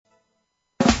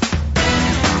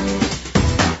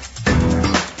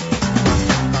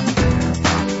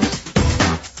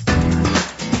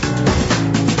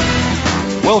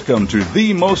Welcome to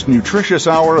the most nutritious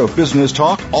hour of business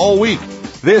talk all week.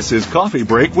 This is Coffee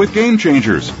Break with Game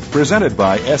Changers, presented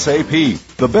by SAP.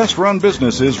 The best-run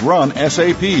businesses run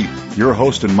SAP. Your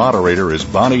host and moderator is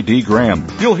Bonnie D. Graham.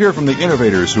 You'll hear from the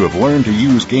innovators who have learned to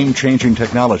use game-changing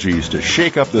technologies to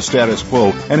shake up the status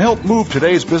quo and help move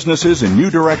today's businesses in new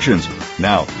directions.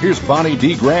 Now, here's Bonnie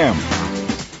D. Graham.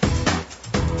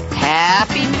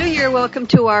 Happy New Year. Welcome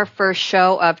to our first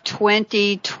show of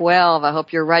 2012. I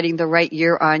hope you're writing the right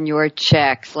year on your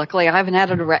checks. Luckily, I haven't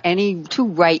had any to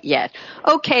write yet.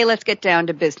 Okay, let's get down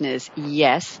to business.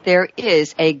 Yes, there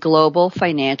is a global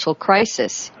financial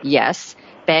crisis. Yes,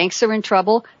 banks are in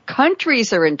trouble,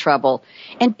 countries are in trouble,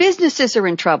 and businesses are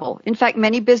in trouble. In fact,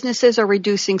 many businesses are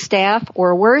reducing staff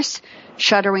or worse,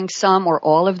 shuttering some or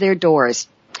all of their doors.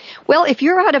 Well, if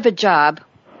you're out of a job,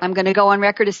 I'm going to go on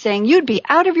record as saying you'd be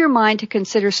out of your mind to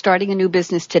consider starting a new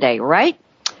business today, right?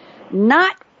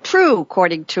 Not true,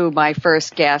 according to my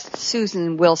first guest,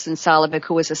 Susan Wilson Solovic,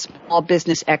 who is a small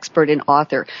business expert and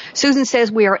author. Susan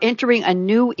says we are entering a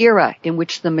new era in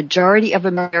which the majority of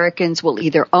Americans will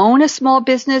either own a small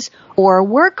business or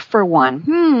work for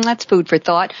one. That's food for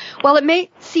thought. While it may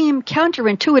seem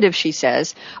counterintuitive, she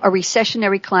says, a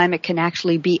recessionary climate can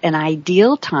actually be an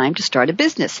ideal time to start a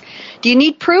business. Do you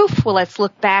need proof? Well, let's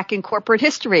look back in corporate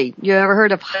history. You ever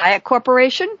heard of Hyatt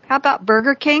Corporation? How about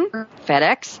Burger King,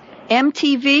 FedEx,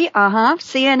 MTV,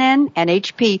 CNN, and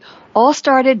HP all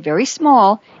started very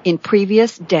small in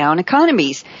previous down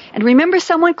economies. And remember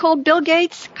someone called Bill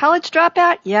Gates, college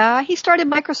dropout? Yeah, he started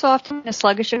Microsoft in a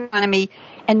sluggish economy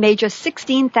and made just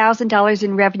 $16,000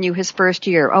 in revenue his first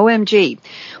year. OMG.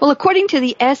 Well, according to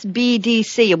the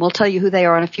SBDC, and we'll tell you who they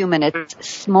are in a few minutes,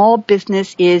 small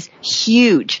business is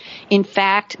huge. In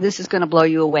fact, this is going to blow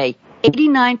you away.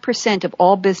 89% of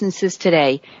all businesses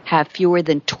today have fewer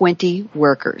than 20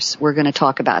 workers. We're going to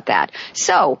talk about that.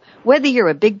 So, whether you're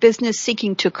a big business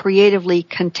seeking to creatively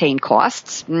contain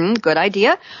costs, good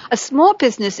idea, a small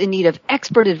business in need of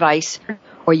expert advice,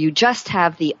 or you just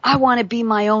have the I want to be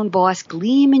my own boss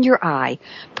gleam in your eye,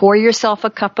 pour yourself a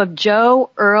cup of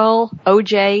Joe, Earl,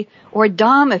 OJ, or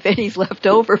Dom if any's left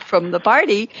over from the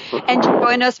party, and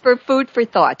join us for Food for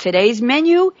Thought. Today's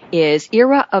menu is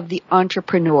Era of the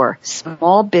Entrepreneur,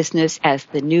 small business as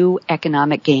the new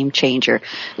economic game changer.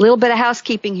 A little bit of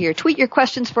housekeeping here. Tweet your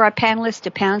questions for our panelists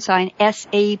to #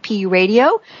 SAP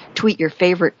Radio. Tweet your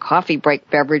favorite coffee break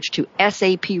beverage to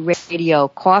SAP Radio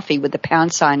Coffee with the #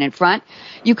 in front.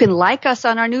 You can like us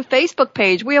on our new Facebook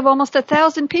page. We have almost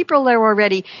 1,000 people there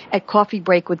already at Coffee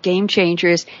Break with Game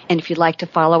Changers. And if you'd like to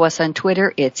follow us on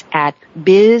Twitter, it's at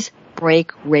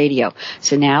BizBreak Radio.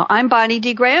 So now I'm Bonnie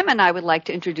D. Graham, and I would like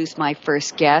to introduce my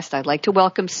first guest. I'd like to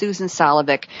welcome Susan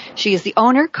Solovic. She is the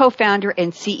owner, co-founder,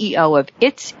 and CEO of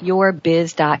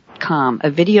It'sYourBiz.com, a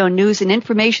video news and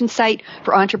information site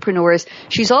for entrepreneurs.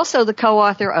 She's also the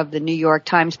co-author of the New York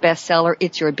Times bestseller,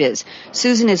 It's Your Biz.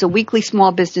 Susan is a weekly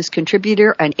small business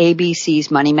contributor on ABC's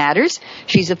Money Matters.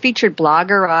 She's a featured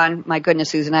blogger on, my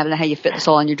goodness, Susan, I don't know how you fit this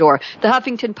all on your door, The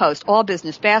Huffington Post, All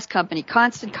Business, Fast Company,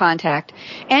 Constant Contact,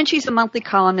 and she's a monthly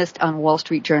columnist on Wall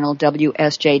Street Journal,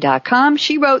 WSJ.com.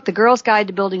 She wrote The Girl's Guide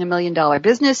to Building a $1 Million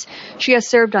Business. She has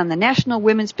served on the National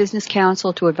Women's Business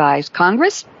Council to advise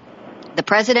Congress, the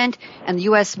President, and the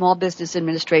U.S. Small Business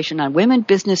Administration on women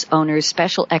business owners'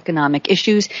 special economic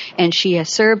issues, and she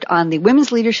has served on the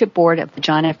Women's Leadership Board of the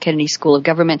John F. Kennedy School of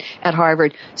Government at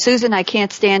Harvard. Susan, I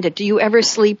can't stand it. Do you ever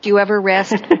sleep? Do you ever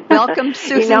rest? Welcome,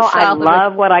 Susan Solovic. I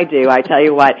love what I do. I tell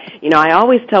you what, I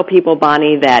always tell people,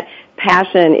 Bonnie, that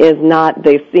passion is not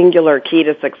the singular key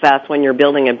to success when you're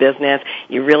building a business.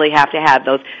 You really have to have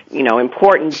those,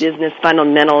 important business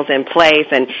fundamentals in place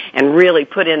and really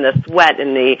put in the sweat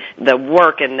and the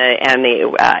work and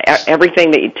the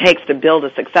everything that it takes to build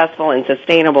a successful and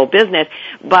sustainable business.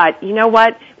 But you know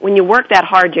what? When you work that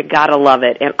hard, you gotta love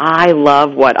it. And I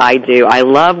love what I do. I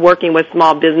love working with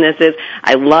small businesses.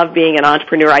 I love being an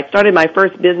entrepreneur. I started my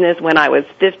first business when I was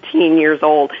 15 years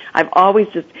old. I've always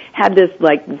just had this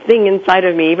thing inside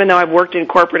of me, even though I've worked in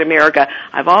corporate America.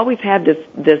 I've always had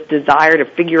this desire to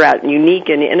figure out unique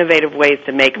and innovative ways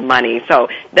to make money. So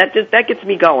that gets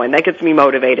me going. That gets me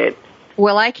motivated.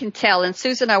 Well, I can tell. And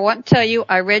Susan, I want to tell you,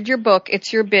 I read your book,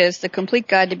 It's Your Biz, The Complete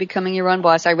Guide to Becoming Your Own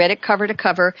Boss. I read it cover to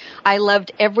cover. I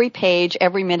loved every page,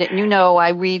 every minute. And I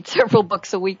read several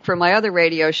books a week for my other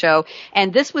radio show.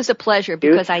 And this was a pleasure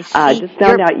because I see... just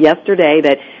found out yesterday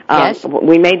that Yes.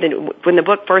 We made when the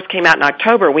book first came out in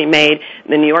October, we made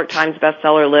the New York Times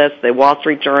bestseller list, the Wall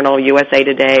Street Journal, USA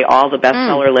Today, all the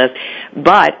bestseller lists.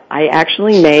 But I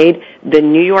actually made the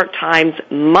New York Times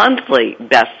monthly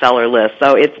bestseller list.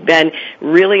 So it's been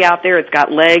really out there. It's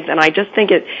got legs. And I just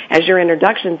think it, as your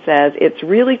introduction says, it's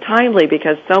really timely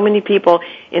because so many people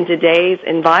in today's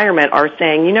environment are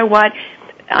saying, you know what,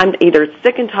 I'm either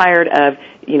sick and tired of,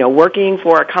 working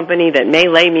for a company that may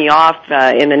lay me off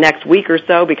in the next week or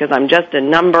so because I'm just a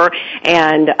number,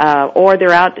 and or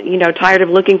they're out, tired of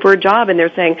looking for a job and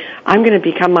they're saying, I'm going to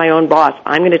become my own boss.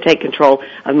 I'm going to take control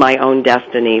of my own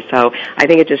destiny. So I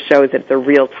think it just shows that it's a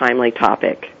real timely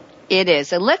topic. It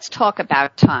is. And let's talk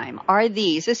about time.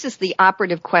 This is the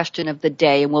operative question of the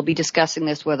day, and we'll be discussing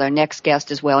this with our next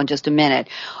guest as well in just a minute.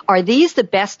 Are these the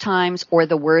best times or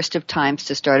the worst of times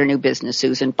to start a new business,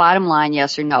 Susan? Bottom line,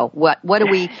 yes or no? What are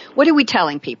we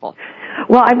telling people?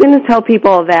 Well, I'm going to tell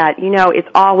people that, it's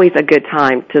always a good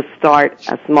time to start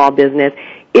a small business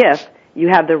if you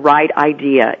have the right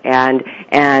idea. And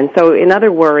so in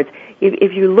other words,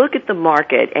 if you look at the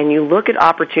market and you look at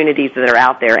opportunities that are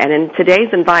out there, and in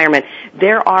today's environment,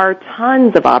 there are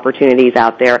tons of opportunities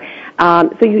out there.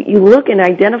 So you look and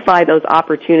identify those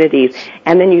opportunities,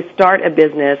 and then you start a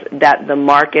business that the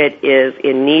market is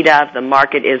in need of, the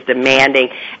market is demanding,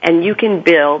 and you can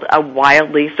build a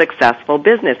wildly successful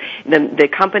business. The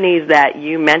companies that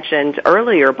you mentioned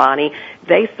earlier, Bonnie,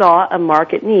 they saw a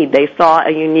market need. They saw a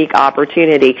unique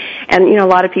opportunity. And, a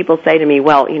lot of people say to me,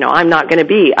 well, I'm not going to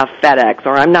be a FedEx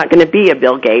or I'm not going to be a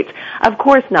Bill Gates. Of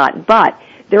course not, but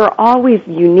there are always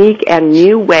unique and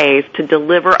new ways to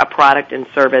deliver a product and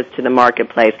service to the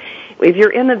marketplace. If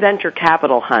you're in the venture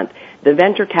capital hunt, the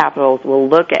venture capitalists will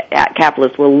look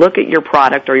at your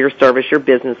product or your service, your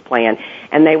business plan,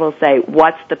 and they will say,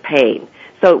 what's the pain?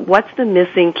 So what's the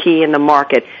missing key in the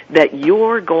market that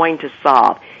you're going to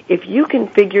solve? If you can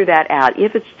figure that out,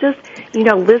 if it's just,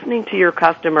 listening to your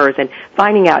customers and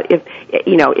finding out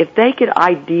if they could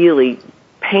ideally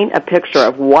paint a picture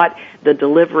of what the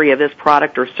delivery of this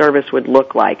product or service would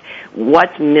look like,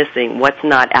 what's missing, what's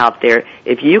not out there,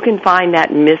 if you can find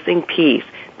that missing piece,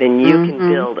 then you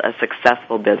can build a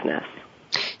successful business.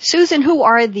 Susan, who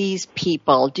are these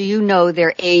people? Do you know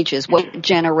their ages, what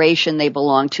generation they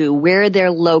belong to, where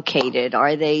they're located?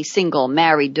 Are they single,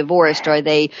 married, divorced? Are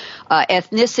they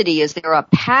ethnicity? Is there a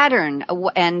pattern?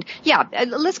 And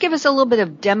let's give us a little bit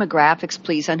of demographics,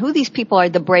 please, on who these people are,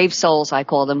 the brave souls, I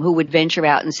call them, who would venture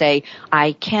out and say,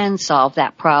 I can solve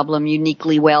that problem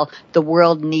uniquely well. The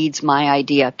world needs my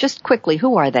idea. Just quickly,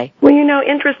 who are they? Well,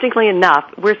 interestingly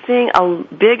enough, we're seeing a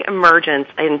big emergence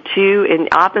in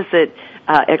opposite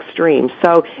extremes.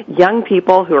 So young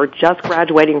people who are just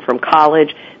graduating from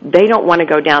college, they don't want to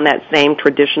go down that same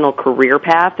traditional career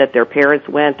path that their parents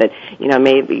went, that,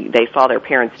 maybe they saw their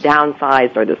parents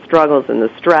downsize or the struggles and the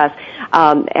stress.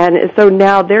 And so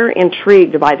now they're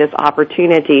intrigued by this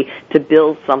opportunity to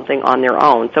build something on their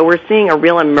own. So we're seeing a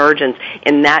real emergence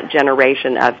in that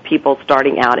generation of people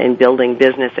starting out and building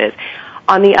businesses.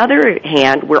 On the other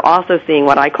hand, we're also seeing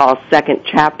what I call second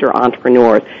chapter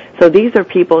entrepreneurs. So these are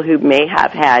people who may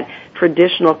have had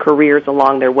traditional careers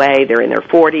along their way. They're in their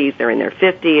 40s, they're in their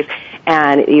 50s,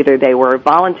 and either they were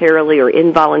voluntarily or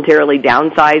involuntarily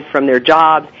downsized from their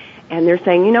jobs, and they're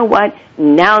saying, you know what,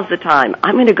 now's the time.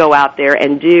 I'm going to go out there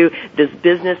and do this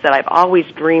business that I've always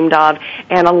dreamed of.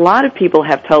 And a lot of people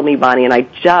have told me, Bonnie, and I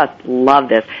just love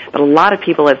this, but a lot of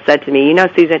people have said to me,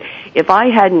 Susan, if I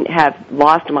hadn't have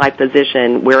lost my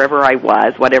position wherever I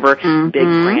was, whatever big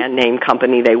brand name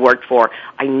company they worked for,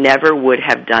 I never would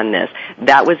have done this.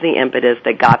 That was the impetus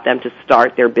that got them to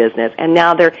start their business. And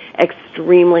now they're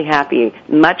extremely happy,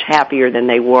 much happier than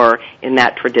they were in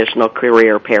that traditional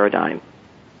career paradigm.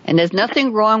 And there's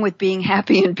nothing wrong with being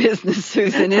happy in business,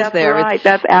 Susan, is there? That's right.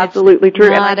 That's absolutely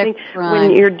true. And I think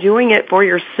when you're doing it for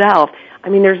yourself,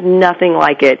 there's nothing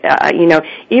like it.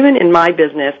 Even in my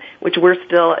business, which we're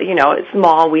still,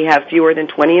 small, we have fewer than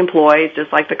 20 employees,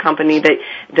 just like the company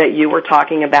that you were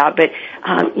talking about. But,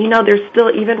 there's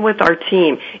still, even with our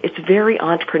team, it's very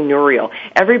entrepreneurial.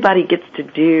 Everybody gets to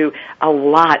do a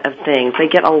lot of things. They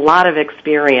get a lot of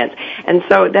experience. And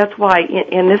so that's why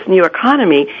in this new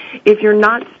economy, if you're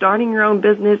not starting your own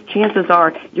business, chances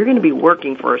are you're going to be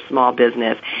working for a small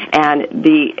business. And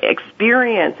the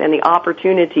experience and the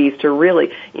opportunities to really,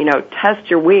 test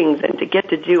your wings and to get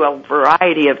to do a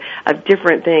variety of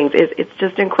different things, it's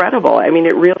just incredible. It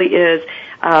really is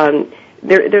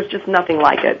there's just nothing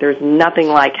like it. There's nothing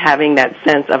like having that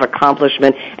sense of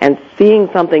accomplishment and seeing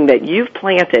something that you've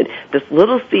planted, this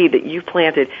little seed that you've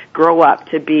planted, grow up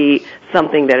to be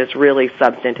something that is really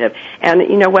substantive. And,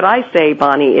 what I say,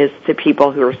 Bonnie, is to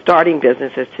people who are starting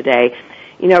businesses today,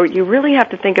 you really have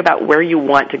to think about where you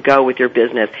want to go with your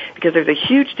business, because there's a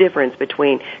huge difference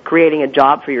between creating a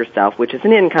job for yourself, which is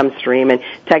an income stream, and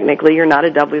technically you're not a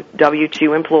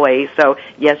W-2 employee, so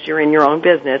yes, you're in your own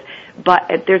business,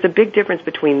 but there's a big difference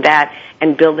between that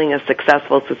and building a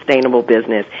successful, sustainable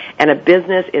business. And a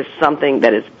business is something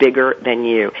that is bigger than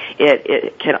you.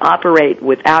 It can operate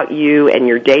without you and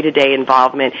your day-to-day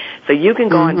involvement. So you can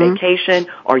go on vacation,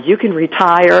 or you can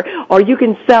retire, or you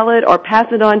can sell it or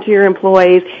pass it on to your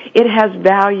employees. It has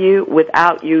value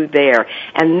without you there.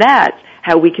 And that's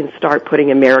how we can start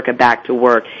putting America back to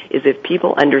work, is if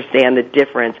people understand the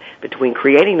difference between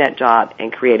creating that job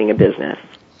and creating a business.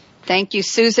 Thank you,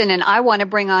 Susan. And I want to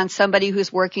bring on somebody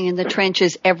who's working in the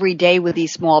trenches every day with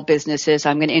these small businesses.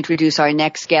 I'm going to introduce our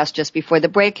next guest just before the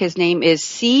break. His name is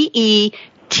C.E.T.,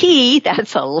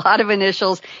 that's a lot of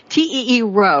initials, T.E.E.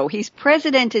 Rowe. He's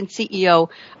president and CEO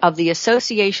of the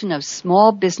Association of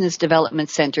Small Business Development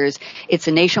Centers. It's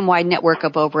a nationwide network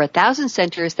of over 1,000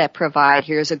 centers that provide,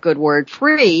 here's a good word,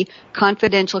 free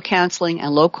confidential counseling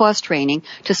and low-cost training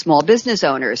to small business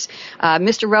owners.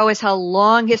 Mr. Rowe has a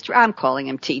long history, I'm calling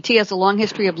him T. T has a long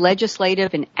history of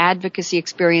legislative and advocacy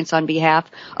experience on behalf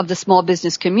of the small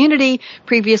business community.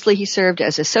 Previously, he served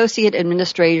as Associate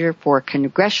Administrator for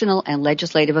Congressional and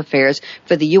Legislative Affairs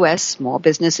for the U.S. Small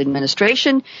Business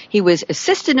Administration. He was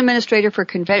Assistant Administrator for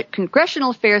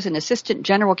Congressional Affairs and Assistant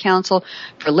General Counsel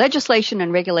for Legislation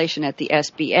and Regulation at the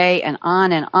SBA, and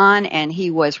on, and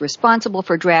he was responsible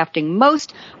for drafting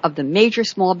most of the major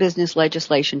small business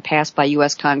legislation passed by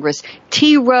U.S. Congress.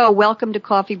 T. Rowe, welcome to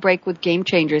Coffee Break with Game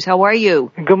Changers. How are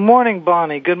you? Good morning,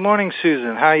 Bonnie. Good morning,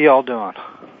 Susan. How are you all doing?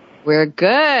 We're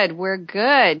good. We're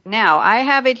good. Now, I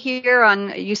have it here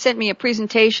you sent me a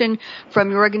presentation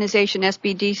from your organization,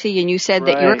 SBDC, and you said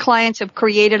that your clients have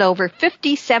created over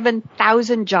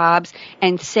 57,000 jobs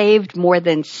and saved more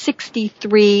than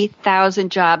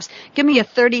 63,000 jobs. Give me a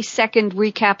 30-second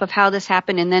recap of how this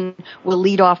happened, and then we'll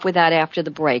lead off with that after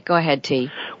the break. Go ahead, T.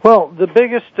 Well, the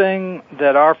biggest thing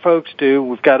that our folks do,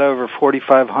 we've got over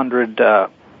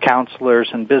 4,500 counselors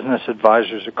and business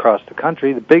advisors across the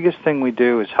country. The biggest thing we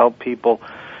do is help people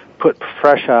put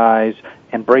fresh eyes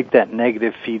and break that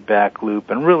negative feedback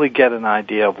loop and really get an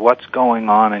idea of what's going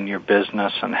on in your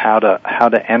business and how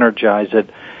to energize it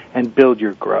and build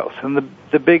your growth. And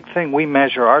the big thing we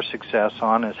measure our success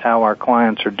on is how our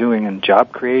clients are doing in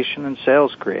job creation and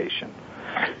sales creation.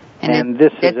 And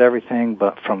this is everything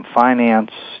but from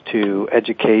finance to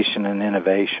education and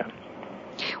innovation.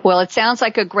 Well, it sounds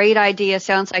like a great idea.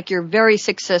 Sounds like you're very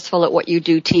successful at what you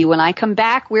do, T. When I come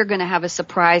back, we're going to have a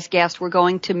surprise guest. We're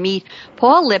going to meet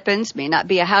Paul Lippens, may not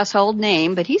be a household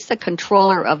name, but he's the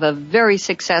controller of a very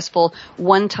successful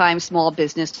one-time small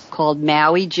business called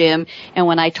Maui Jim. And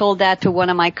when I told that to one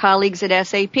of my colleagues at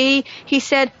SAP, he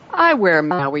said, I wear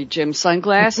Maui Jim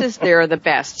sunglasses. They're the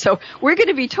best. So we're going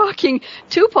to be talking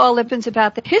to Paul Lippens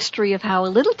about the history of how a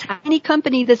little tiny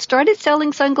company that started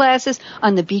selling sunglasses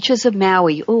on the beaches of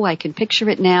Maui. Oh, I can picture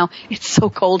it now. It's so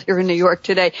cold here in New York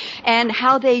today. And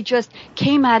how they just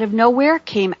came out of nowhere,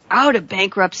 came out of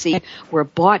bankruptcy, were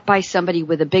bought by somebody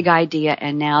with a big idea,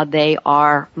 and now they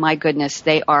are, my goodness,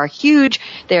 they are huge.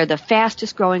 They're the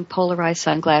fastest growing polarized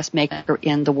sunglass maker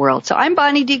in the world. So I'm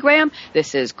Bonnie D. Graham.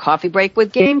 This is Coffee Break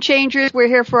with Game Changers. We're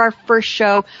here for our first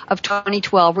show of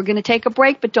 2012. We're going to take a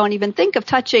break, but don't even think of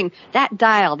touching that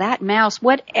dial, that mouse,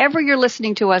 whatever you're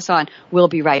listening to us on. We'll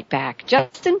be right back.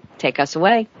 Justin, take us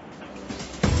away.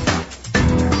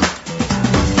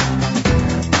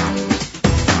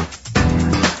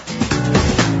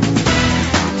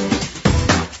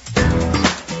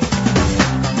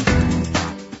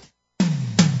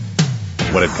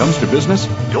 When it comes to business,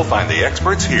 you'll find the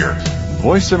experts here.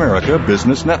 Voice America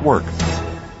Business Network.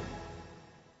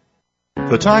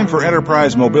 The time for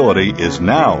enterprise mobility is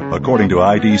now, according to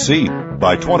IDC.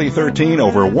 By 2013,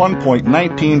 over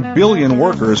 1.19 billion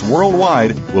workers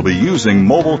worldwide will be using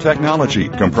mobile technology,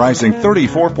 comprising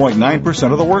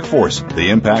 34.9% of the workforce.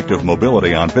 The impact of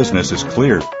mobility on business is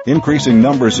clear. Increasing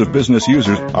numbers of business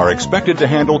users are expected to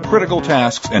handle critical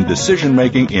tasks and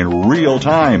decision-making in real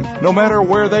time, no matter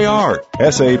where they are.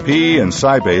 SAP and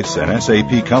Sybase, an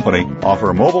SAP company,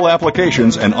 offer mobile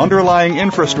applications and underlying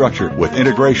infrastructure with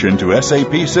integration to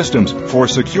SAP systems for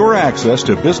secure access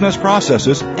to business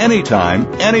processes anytime,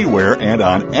 anywhere, and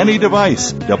on any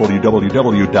device. www.sap.com.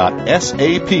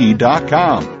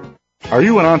 Are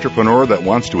you an entrepreneur that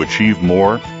wants to achieve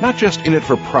more? Not just in it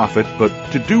for profit, but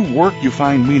to do work you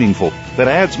find meaningful, that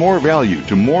adds more value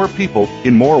to more people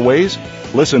in more ways?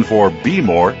 Listen for Be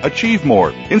More, Achieve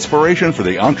More, Inspiration for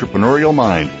the Entrepreneurial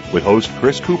Mind. With host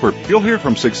Chris Cooper, you'll hear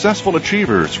from successful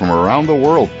achievers from around the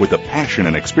world with the passion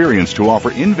and experience to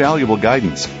offer invaluable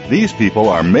guidance. These people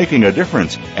are making a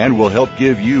difference and will help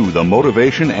give you the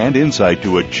motivation and insight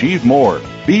to achieve more.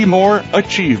 Be More,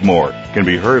 Achieve More can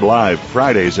be heard live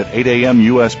Fridays at 8 a.m.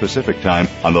 U.S. Pacific Time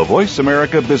on the Voice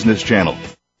America Business Channel.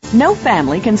 No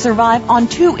family can survive on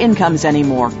 2 incomes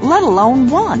anymore, let alone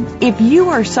 1. If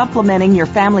you are supplementing your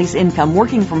family's income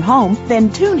working from home,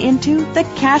 then tune into The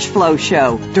Cash Flow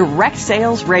Show, Direct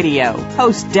Sales Radio.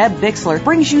 Host Deb Bixler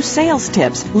brings you sales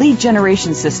tips, lead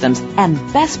generation systems, and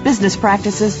best business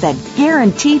practices that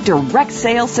guarantee direct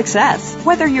sales success.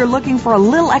 Whether you're looking for a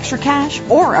little extra cash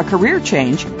or a career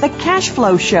change, The Cash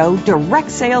Flow Show,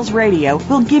 Direct Sales Radio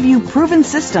will give you proven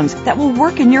systems that will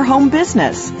work in your home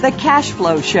business. The Cash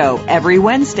Flow Show, every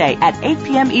Wednesday at 8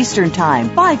 p.m. Eastern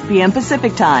Time, 5 p.m.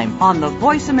 Pacific Time on the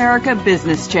Voice America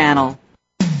Business Channel.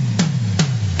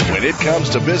 When it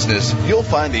comes to business, you'll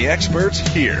find the experts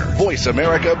here. Voice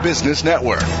America Business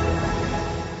Network.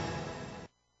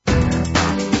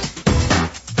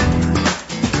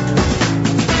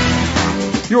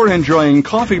 You're enjoying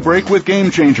Coffee Break with Game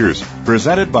Changers,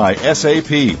 presented by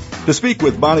SAP. To speak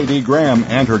with Bonnie D. Graham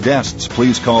and her guests,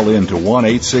 please call in to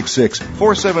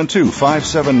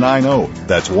 1-866-472-5790.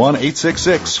 That's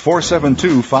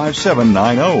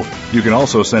 1-866-472-5790. You can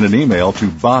also send an email to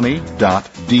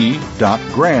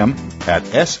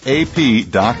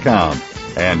bonnie.d.graham@sap.com.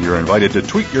 And you're invited to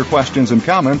tweet your questions and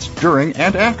comments during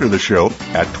and after the show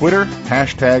at Twitter,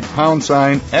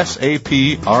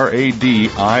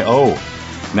 #SAPRADIO.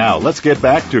 Now, let's get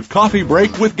back to Coffee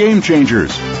Break with Game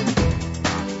Changers.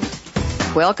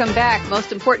 Welcome back.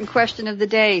 Most important question of the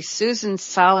day. Susan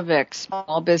Solovic,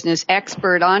 small business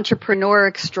expert, entrepreneur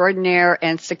extraordinaire,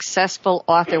 and successful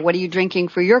author. What are you drinking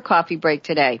for your coffee break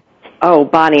today? Oh,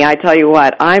 Bonnie, I tell you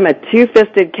what, I'm a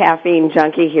two-fisted caffeine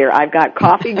junkie here. I've got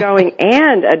coffee going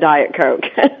and a Diet Coke.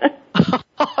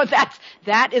 Oh,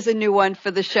 that is a new one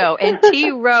for the show. And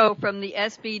T. Rowe from the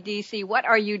SBDC, what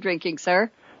are you drinking,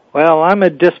 sir? Well, I'm a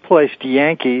displaced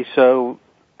Yankee, so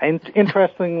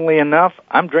interestingly enough,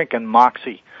 I'm drinking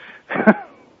Moxie.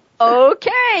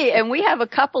 Okay, and we have a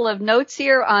couple of notes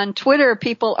here on Twitter.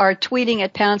 People are tweeting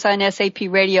at #SAP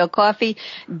Radio Coffee.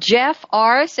 Jeff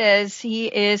R. says he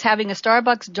is having a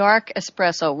Starbucks dark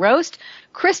espresso roast.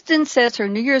 Kristen says her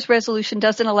New Year's resolution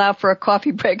doesn't allow for a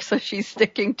coffee break, so she's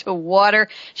sticking to water.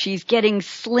 She's getting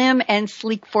slim and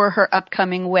sleek for her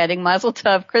upcoming wedding. Mazel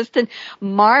tov, Kristen.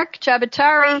 Mark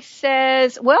Chabatari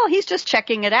says, well, he's just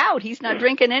checking it out. He's not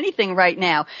drinking anything right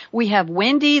now. We have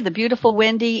Wendy, the beautiful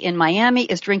Wendy in Miami,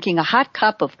 is drinking a hot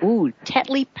cup of,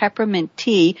 Tetley peppermint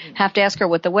tea. Have to ask her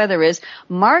what the weather is.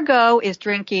 Margot is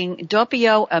drinking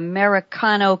Doppio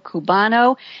Americano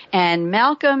Cubano, and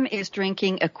Malcolm is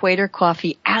drinking Equator Coffee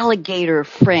Alligator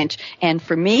French. And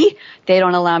for me, they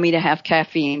don't allow me to have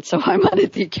caffeine, so I'm on a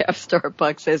decaf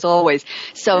Starbucks as always.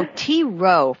 So T.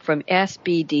 Rowe from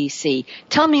SBDC,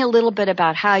 tell me a little bit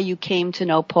about how you came to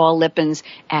know Paul Lippens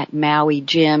at Maui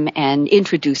Gym, and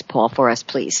introduce Paul for us,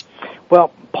 please.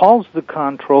 Well, Paul's the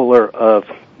controller of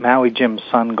Maui Gym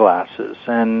Sunglasses,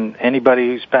 and anybody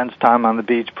who spends time on the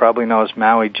beach probably knows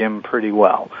Maui Gym pretty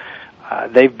well.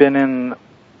 They've been in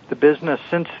the business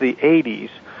since the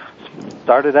 80s.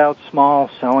 Started out small,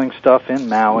 selling stuff in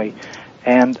Maui,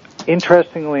 and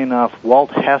interestingly enough,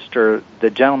 Walt Hester, the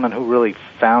gentleman who really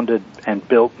founded and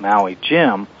built Maui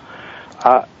Gym,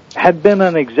 had been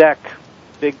an exec,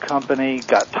 big company,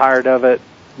 got tired of it,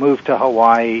 moved to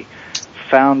Hawaii,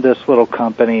 found this little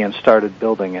company and started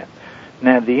building it.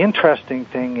 Now, the interesting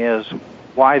thing is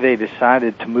why they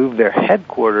decided to move their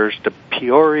headquarters to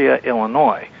Peoria,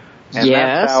 Illinois. And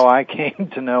that's how I came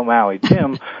to know Maui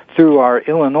Gym, through our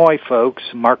Illinois folks.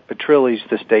 Mark Petrilli's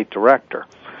the state director.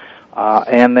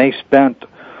 And they've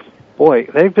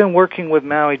been working with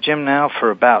Maui Gym now for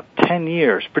about 10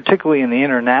 years, particularly in the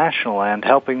international end,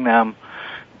 helping them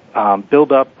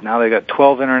build up. Now they've got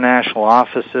 12 international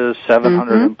offices,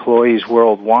 700 employees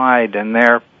worldwide, and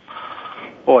they're,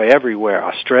 everywhere.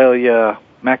 Australia,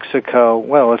 Mexico,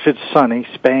 well, if it's sunny,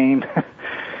 Spain,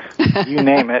 you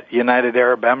name it, United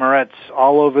Arab Emirates,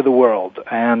 all over the world.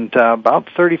 And about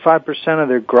 35% of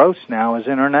their gross now is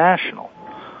international.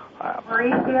 Paul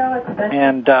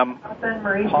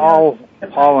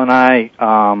and I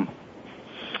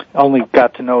only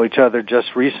got to know each other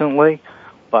just recently,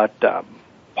 but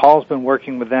Paul's been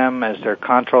working with them as their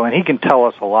control, and he can tell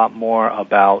us a lot more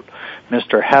about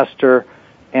Mr. Hester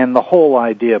and the whole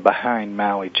idea behind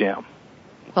Maui Jim.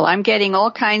 Well, I'm getting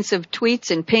all kinds of tweets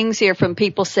and pings here from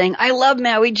people saying, I love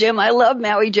Maui Jim, I love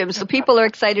Maui Jim. So people are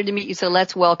excited to meet you, so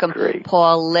let's welcome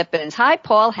Paul Lippens. Hi,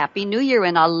 Paul. Happy New Year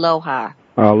and aloha.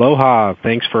 Aloha.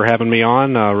 Thanks for having me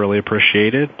on. Really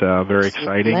appreciate it. Very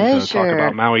exciting to talk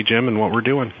about Maui Jim and what we're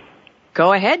doing.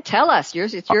 Go ahead. Tell us.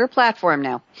 It's your platform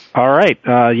now. All right.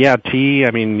 T,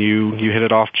 I mean, you hit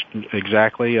it off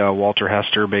exactly. Walter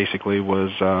Hester basically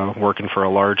was working for a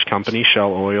large company,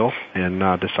 Shell Oil, and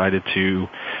decided to,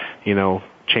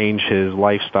 change his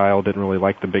lifestyle. Didn't really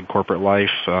like the big corporate life.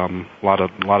 A lot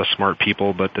of smart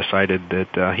people, but decided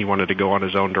that he wanted to go on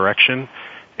his own direction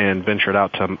and ventured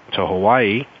out to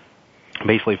Hawaii.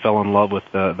 Basically fell in love with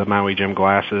the Maui Jim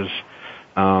glasses.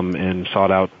 And sought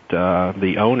out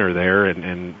the owner there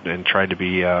and tried to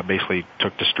be basically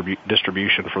took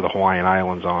distribution for the Hawaiian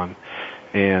Islands on.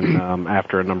 And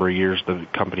after a number of years, the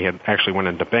company had actually went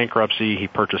into bankruptcy. He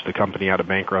purchased the company out of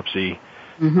bankruptcy,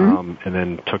 and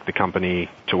then took the company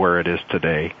to where it is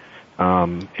today.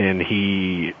 And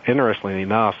he, interestingly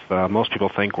enough, most people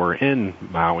think we're in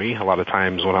Maui. A lot of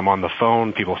times when I'm on the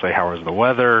phone, people say, how is the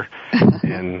weather?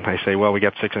 And I say, well, we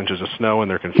got 6 inches of snow,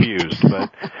 and they're confused.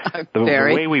 But the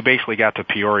way we basically got to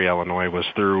Peoria, Illinois, was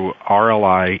through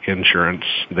RLI Insurance.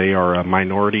 They are a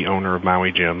minority owner of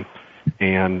Maui Jim.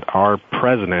 And our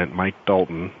president, Mike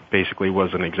Dalton, basically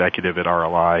was an executive at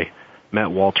RLI,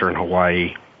 met Walter in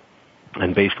Hawaii,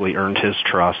 and basically earned his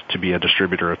trust to be a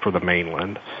distributor for the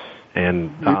mainland.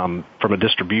 And from a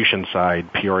distribution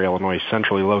side, Peoria, Illinois is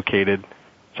centrally located.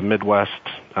 It's a Midwest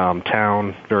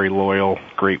town, very loyal,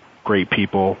 great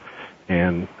people,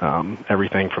 and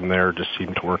everything from there just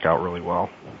seemed to work out really well.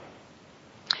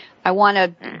 I want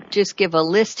to just give a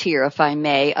list here, if I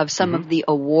may, of some of the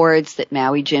awards that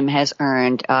Maui Jim has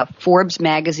earned. Forbes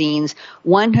magazine's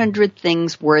 100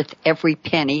 Things Worth Every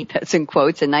Penny, that's in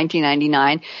quotes, in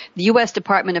 1999. The U.S.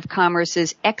 Department of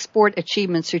Commerce's Export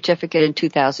Achievement Certificate in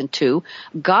 2002.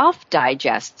 Golf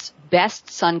Digest's Best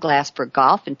Sunglass for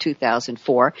Golf in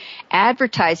 2004.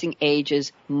 Advertising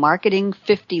Age's Marketing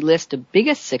 50 List of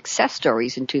Biggest Success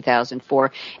Stories in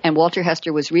 2004. And Walter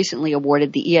Hester was recently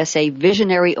awarded the ESA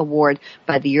Visionary Award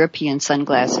by the European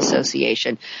Sunglass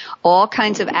Association. All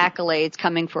kinds of accolades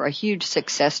coming for a huge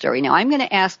success story. Now, I'm going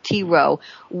to ask T. Rowe,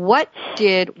 what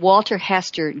did Walter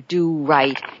Hester do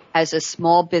right as a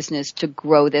small business to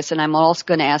grow this? And I'm also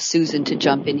going to ask Susan to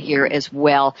jump in here as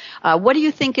well. What do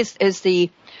you think is the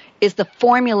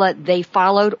formula they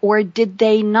followed, or did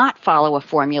they not follow a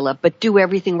formula but do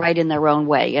everything right in their own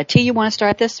way? T, you want to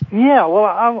start this? Yeah, well,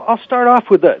 I'll start off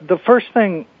with the first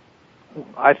thing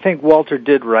I think Walter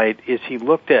did right is he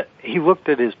looked at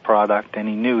his product, and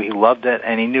he knew he loved it,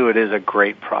 and he knew it is a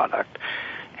great product.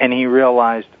 And he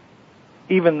realized,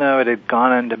 even though it had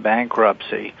gone into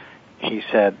bankruptcy, he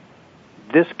said,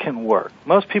 this can work.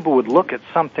 Most people would look at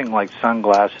something like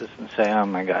sunglasses and say, oh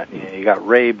my God, you got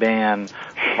Ray-Ban,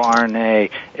 Varney,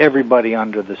 everybody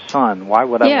under the sun. Why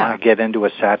would I want to get into a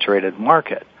saturated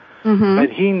market? But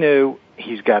he knew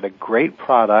he's got a great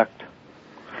product,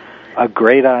 a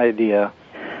great idea,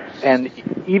 and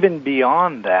even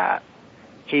beyond that,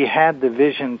 he had the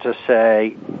vision to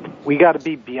say, we got to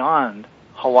be beyond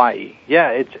Hawaii.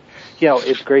 Yeah,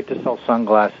 it's great to sell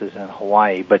sunglasses in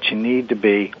Hawaii, but you need to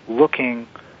be looking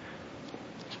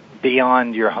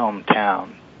beyond your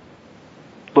hometown,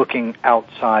 looking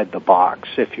outside the box,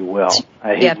 if you will.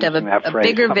 You have to have a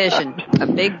bigger vision, a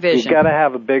big vision. You've got to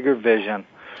have a bigger vision,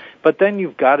 but then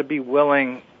you've got to be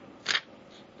willing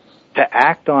to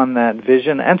act on that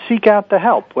vision and seek out the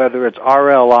help, whether it's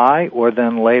RLI or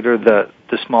then later the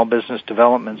Small Business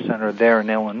Development Center there in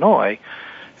Illinois,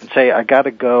 and say, I got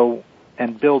to go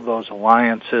and build those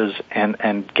alliances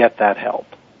and get that help.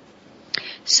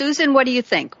 Susan, what do you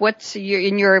think? What's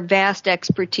in your vast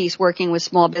expertise working with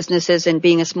small businesses and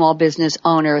being a small business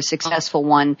owner, a successful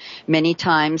one many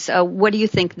times, what do you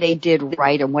think they did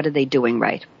right, and what are they doing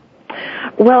right?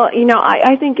 Well,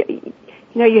 I think,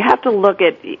 you have to look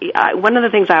at, one of the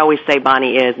things I always say,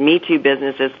 Bonnie, is Me Too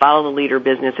businesses, follow the leader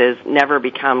businesses never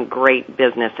become great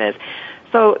businesses.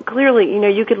 So clearly,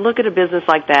 you could look at a business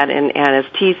like that, and as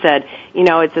T said,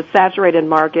 it's a saturated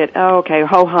market. Oh, okay,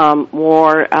 ho-hum,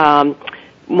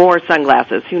 more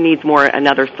sunglasses. Who needs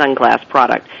another sunglass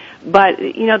product? But,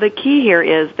 the key here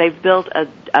is they've built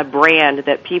a brand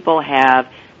that people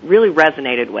have really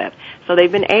resonated with. So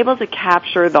they've been able to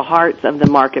capture the hearts of the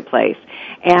marketplace.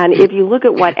 And if you look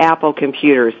at what Apple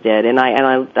Computers did, and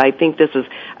I think this is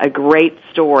a great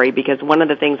story, because one of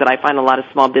the things that I find a lot of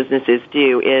small businesses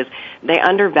do is they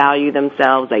undervalue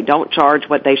themselves, they don't charge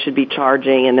what they should be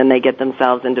charging, and then they get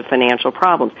themselves into financial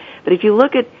problems. But if you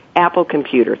look at Apple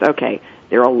computers. Okay,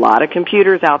 there are a lot of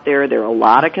computers out there. There are a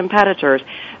lot of competitors.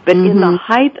 But in the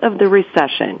height of the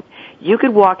recession, you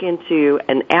could walk into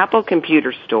an Apple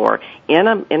computer store in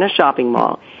a shopping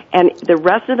mall, and the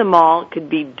rest of the mall could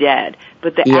be dead,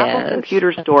 but the Apple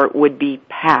computer store would be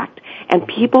packed. And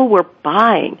people were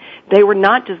buying. They were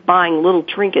not just buying little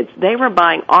trinkets. They were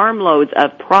buying armloads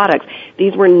of products.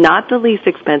 These were not the least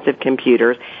expensive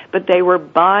computers, but they were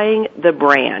buying the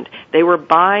brand. They were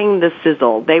buying the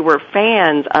sizzle. They were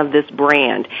fans of this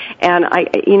brand. And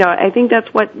I think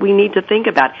that's what we need to think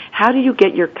about. How do you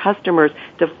get your customers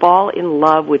to fall in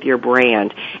love with your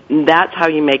brand? And that's how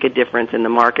you make a difference in the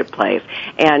marketplace.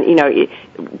 And,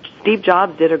 Steve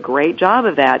Jobs did a great job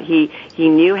of that. He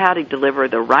knew how to deliver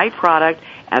the right product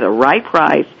at the right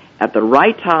price at the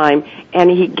right time,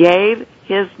 and he gave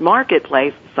his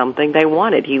marketplace something they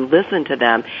wanted. He listened to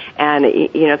them, and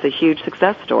it's a huge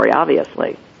success story,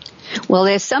 obviously. Well,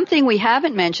 there's something we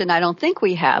haven't mentioned, I don't think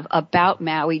we have, about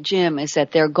Maui Jim, is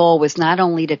that their goal was not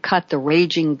only to cut the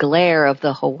raging glare of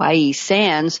the Hawaii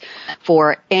sands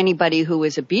for anybody who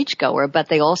was a beachgoer, but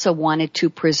they also wanted to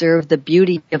preserve the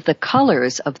beauty of the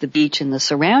colors of the beach and the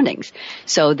surroundings.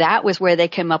 So that was where they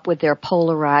came up with their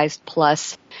Polarized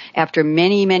Plus after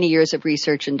many, many years of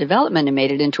research and development and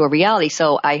made it into a reality.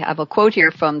 So I have a quote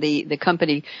here from the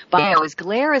company bio: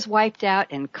 glare is wiped out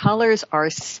and colors are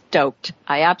stoked.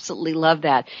 I absolutely love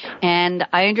that. And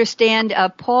I understand,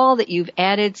 Paul, that you've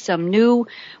added some new,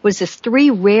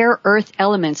 3 rare earth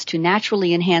elements to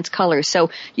naturally enhance colors. So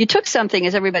you took something,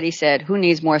 as everybody said, who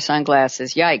needs more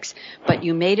sunglasses? Yikes. But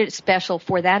you made it special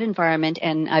for that environment.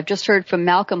 And I've just heard from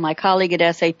Malcolm, my colleague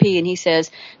at SAP, and he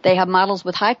says they have models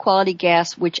with high quality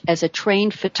gas, which as a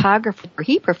trained photographer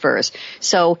he prefers.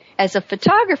 So as a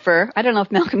photographer, I don't know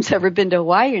if Malcolm's ever been to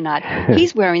Hawaii or not,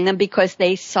 he's wearing them because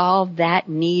they solve that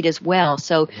need as well.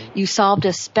 So you solved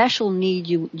a special need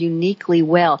uniquely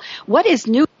well. What is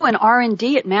new in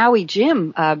R&D at Maui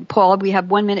Jim? Paul, we have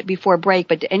 1 minute before break,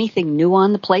 but anything new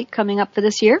on the plate coming up for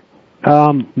this year?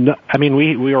 No, I mean,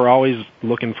 we are always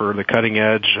looking for the cutting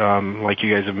edge. Like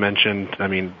you guys have mentioned, I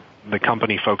mean, the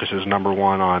company focuses number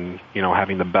one on,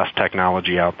 having the best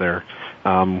technology out there.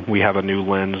 We have a new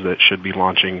lens that should be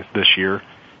launching this year,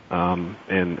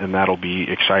 and that'll be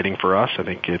exciting for us. I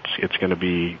think it's going to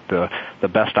be the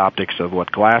best optics of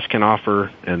what glass can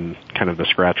offer, and kind of the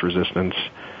scratch resistance,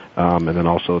 and then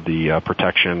also the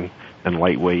protection and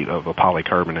lightweight of a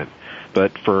polycarbonate.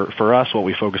 But for us, what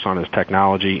we focus on is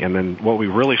technology, and then what we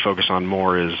really focus on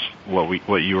more is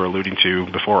what you were alluding to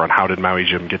before on how did Maui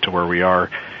Jim get to where we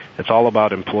are. It's all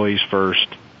about employees first,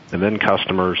 and then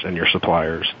customers and your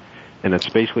suppliers. And it's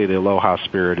basically the aloha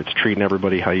spirit. It's treating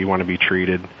everybody how you want to be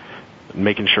treated,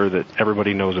 making sure that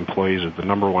everybody knows employees are the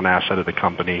number one asset of the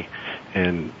company.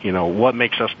 And, what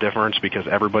makes us different, because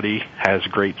everybody has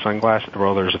great sunglasses.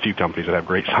 Well, there's a few companies that have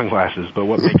great sunglasses, but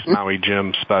what makes Maui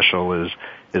Jim special is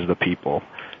the people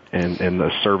and the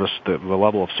service, the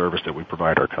level of service that we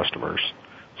provide our customers.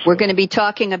 We're going to be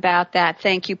talking about that.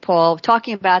 Thank you, Paul.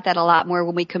 Talking about that a lot more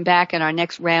when we come back in our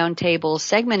next roundtable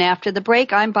segment after the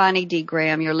break. I'm Bonnie D.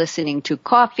 Graham. You're listening to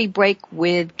Coffee Break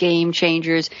with Game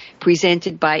Changers,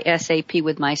 presented by SAP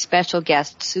with my special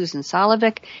guests, Susan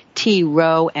Solovic, T.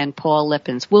 Rowe, and Paul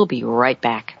Lippens. We'll be right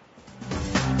back.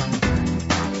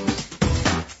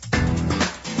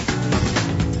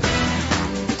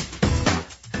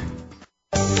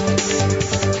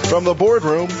 From the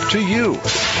boardroom to you,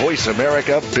 Voice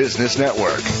America Business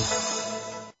Network.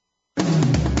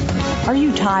 Are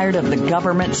you tired of the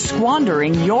government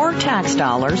squandering your tax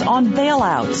dollars on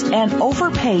bailouts and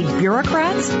overpaid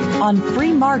bureaucrats? On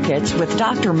Free Markets with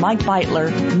Dr. Mike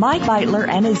Beitler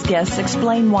and his guests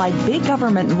explain why big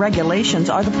government regulations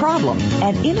are the problem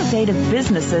and innovative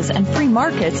businesses and free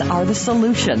markets are the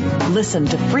solution. Listen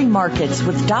to Free Markets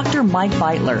with Dr. Mike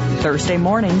Beitler, Thursday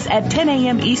mornings at 10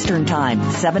 a.m. Eastern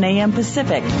Time, 7 a.m.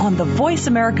 Pacific on the Voice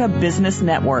America Business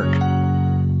Network.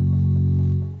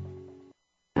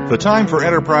 The time for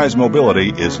enterprise mobility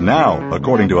is now,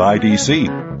 according to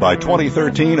IDC. By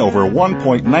 2013, over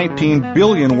 1.19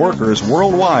 billion workers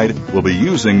worldwide will be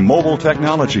using mobile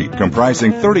technology,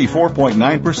 comprising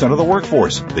 34.9% of the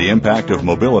workforce. The impact of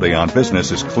mobility on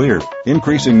business is clear.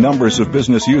 Increasing numbers of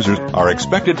business users are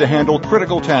expected to handle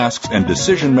critical tasks and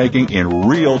decision-making in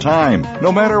real time,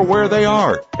 no matter where they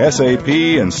are. SAP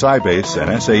and Sybase,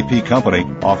 an SAP company,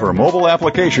 offer mobile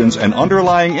applications and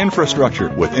underlying infrastructure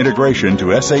with integration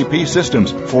to SAP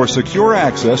systems for secure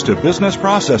access to business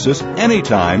processes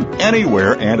anytime,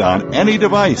 anywhere, and on any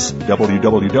device.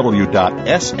 www.sap.com.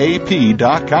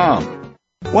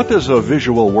 What does a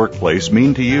visual workplace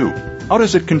mean to you? How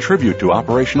does it contribute to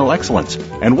operational excellence?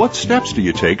 And what steps do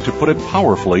you take to put it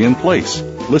powerfully in place?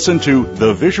 Listen to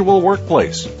The Visual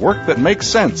Workplace, work that makes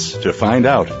sense, to find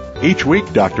out. Each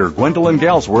week, Dr. Gwendolyn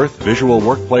Galsworth, visual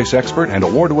workplace expert and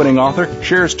award-winning author,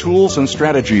 shares tools and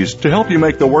strategies to help you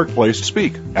make the workplace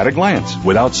speak at a glance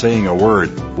without saying a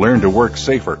word. Learn to work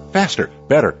safer, faster,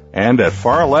 better, and at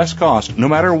far less cost, no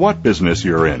matter what business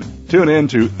you're in. Tune in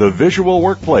to The Visual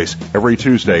Workplace every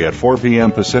Tuesday at 4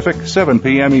 p.m. Pacific, 7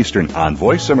 p.m. Eastern on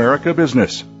Voice America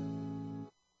Business.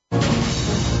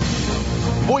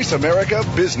 Voice America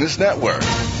Business Network,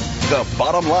 the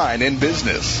bottom line in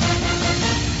business.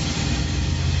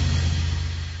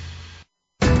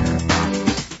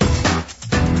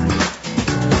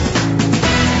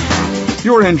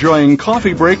 You're enjoying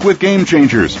Coffee Break with Game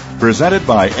Changers, presented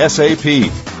by SAP.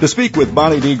 To speak with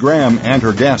Bonnie D. Graham and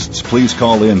her guests, please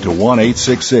call in to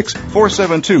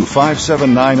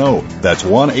 1-866-472-5790. That's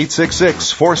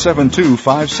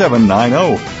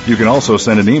 1-866-472-5790. You can also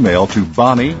send an email to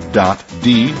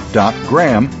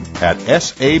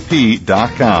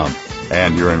bonnie.d.graham@sap.com.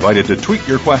 And you're invited to tweet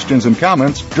your questions and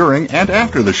comments during and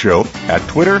after the show at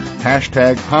Twitter,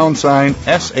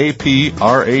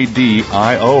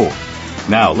 #SAPRADIO.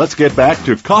 Now, let's get back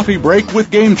to Coffee Break with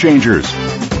Game Changers.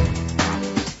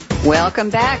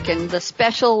 Welcome back, and the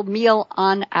special meal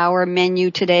on our menu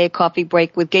today, Coffee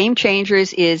Break with Game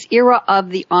Changers, is Era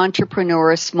of the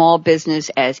Entrepreneur, Small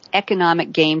Business as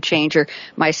Economic Game Changer.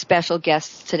 My special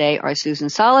guests today are Susan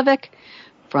Solovic,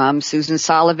 from Susan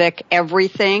Solovic,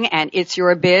 Everything, and It's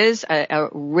Your Biz, a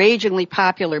ragingly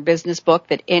popular business book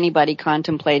that anybody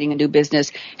contemplating a new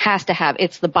business has to have.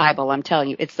 It's the Bible, I'm telling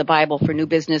you. It's the Bible for new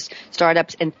business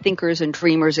startups and thinkers and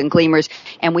dreamers and gleamers.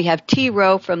 And we have T.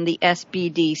 Rowe from the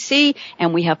SBDC,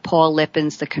 and we have Paul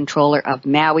Lippens, the controller of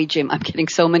Maui Gym. I'm getting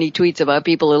so many tweets about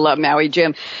people who love Maui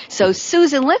Gym. So,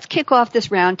 Susan, let's kick off this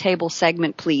roundtable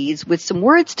segment, please, with some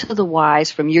words to the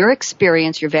wise from your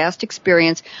experience, your vast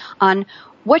experience, on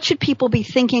what should people be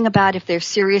thinking about if they're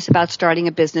serious about starting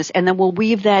a business? And then we'll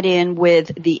weave that in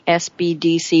with the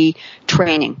SBDC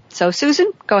training. So,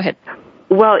 Susan, go ahead.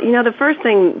 Well, the first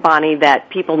thing, Bonnie, that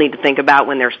people need to think about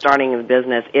when they're starting a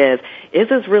business is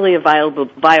this really a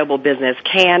viable business?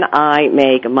 Can I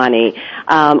make money?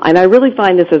 And I really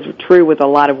find this is true with a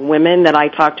lot of women that I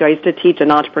talk to. I used to teach an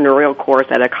entrepreneurial course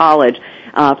at a college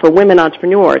for women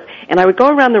entrepreneurs. And I would go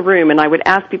around the room and I would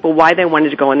ask people why they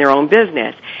wanted to go in their own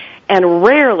business. And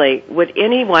rarely would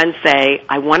anyone say,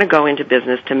 I want to go into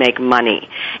business to make money.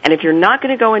 And if you're not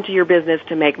going to go into your business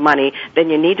to make money, then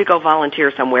you need to go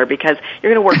volunteer somewhere because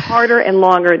you're going to work harder and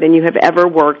longer than you have ever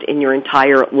worked in your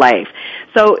entire life.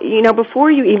 So,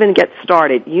 before you even get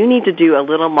started, you need to do a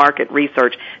little market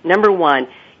research. Number one,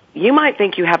 you might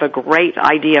think you have a great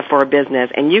idea for a business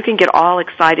and you can get all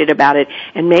excited about it,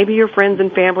 and maybe your friends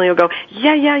and family will go,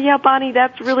 yeah, Bonnie,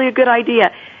 that's really a good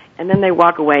idea. And then they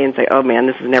walk away and say, oh, man,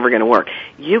 this is never going to work.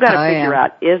 You got to figure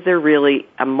out, is there really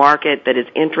a market that is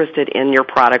interested in your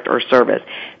product or service?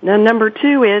 Now, number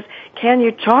two is, can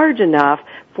you charge enough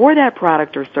for that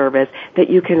product or service that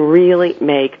you can really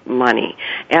make money?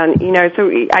 And,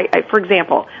 so for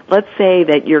example, let's say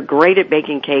that you're great at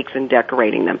baking cakes and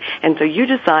decorating them. And so you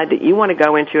decide that you want to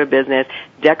go into a business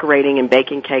decorating and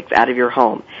baking cakes out of your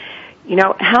home.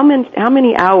 How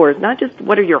many hours, not just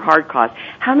what are your hard costs,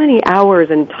 how many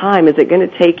hours and time is it going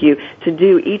to take you to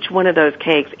do each one of those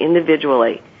cakes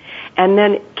individually? And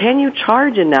then can you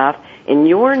charge enough in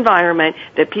your environment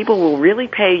that people will really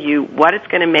pay you what it's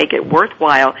going to make it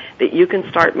worthwhile that you can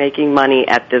start making money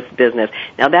at this business?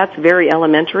 Now, that's very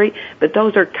elementary, but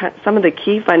those are some of the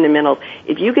key fundamentals.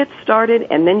 If you get started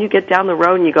and then you get down the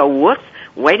road and you go, whoops,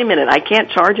 wait a minute, I can't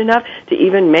charge enough to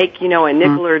even make, a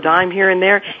nickel or a dime here and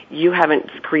there, you haven't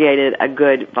created a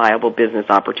good, viable business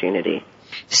opportunity.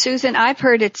 Susan, I've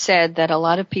heard it said that a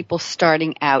lot of people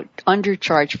starting out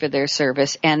undercharge for their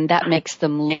service, and that makes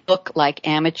them look like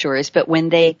amateurs. But when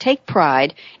they take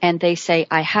pride and they say,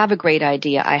 I have a great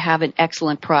idea, I have an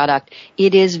excellent product,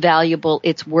 it is valuable,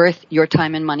 it's worth your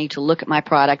time and money to look at my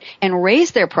product, and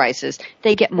raise their prices,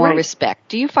 they get more respect.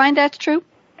 Do you find that's true?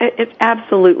 It's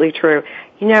absolutely true.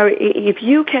 If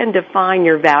you can define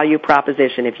your value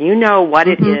proposition, if you know what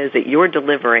it is that you're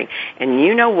delivering and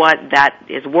you know what that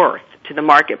is worth to the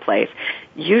marketplace,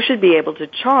 you should be able to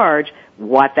charge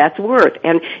what that's worth.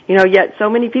 And, yet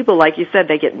so many people, like you said,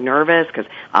 they get nervous because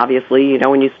obviously,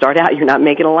 when you start out, you're not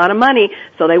making a lot of money,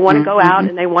 so they want to go out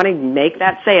and they want to make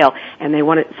that sale, and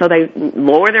so they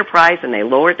lower their price and they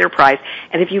lower their price.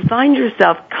 And if you find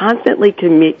yourself constantly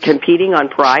competing on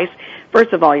price,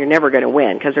 first of all, you're never going to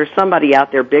win because there's somebody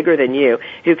out there bigger than you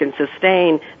who can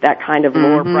sustain that kind of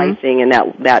lower pricing and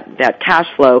that cash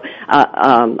flow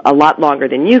a lot longer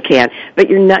than you can. But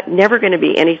you're never going to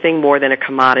be anything more than a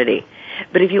commodity.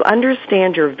 But if you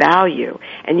understand your value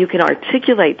and you can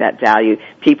articulate that value,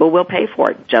 people will pay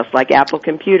for it, just like Apple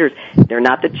computers. They're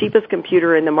not the cheapest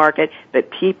computer in the market,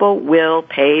 but people will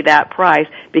pay that price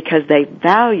because they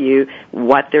value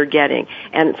what they're getting.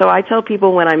 And so I tell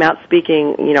people when I'm out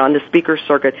speaking, on the speaker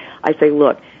circuit, I say,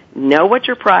 look, know what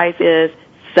your price is,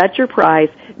 set your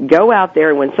price, go out there,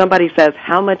 and when somebody says,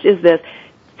 how much is this,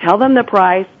 tell them the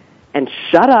price, and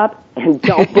shut up and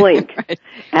don't blink. Right.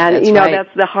 And,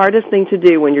 that's the hardest thing to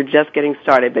do when you're just getting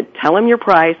started. But tell them your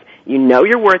price. You know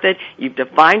you're worth it. You've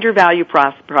defined your value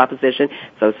proposition.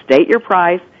 So state your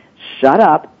price, shut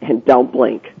up, and don't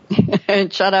blink.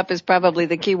 And shut up is probably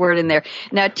the key word in there.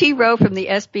 Now, T. Rowe from the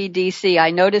SBDC,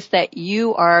 I noticed that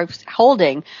you are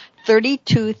holding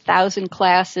 32,000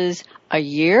 classes a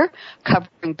year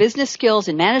covering business skills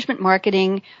and management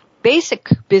marketing, basic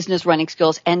business running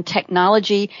skills and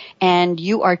technology, and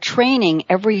you are training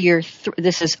every year,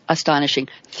 this is astonishing,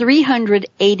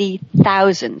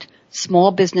 380,000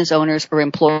 small business owners or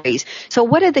employees. So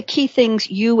what are the key things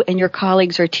you and your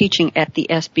colleagues are teaching at the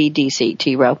SBDC,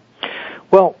 T. Rowe?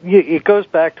 Well, it goes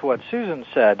back to what Susan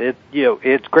said.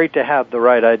 It's great to have the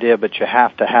right idea, but you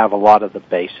have to have a lot of the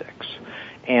basics.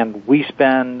 And we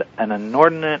spend an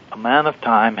inordinate amount of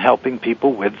time helping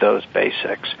people with those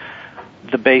basics.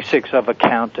 The basics of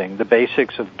accounting, the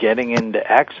basics of getting into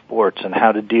exports and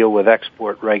how to deal with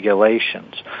export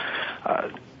regulations,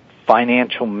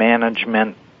 financial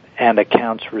management and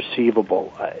accounts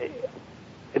receivable,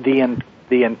 the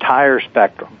entire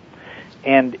spectrum.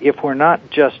 And if we're not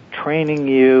just training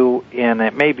you in,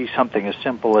 it may be something as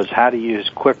simple as how to use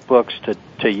QuickBooks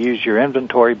to use your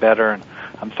inventory better, and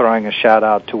I'm throwing a shout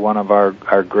out to one of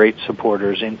our great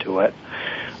supporters into it.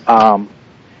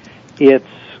 It's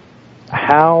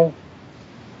how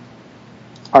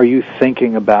are you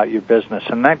thinking about your business?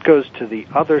 And that goes to the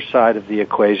other side of the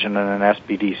equation in an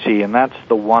SBDC, and that's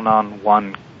the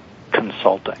one-on-one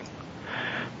consulting.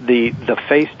 The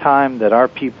face time that our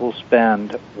people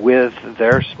spend with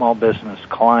their small business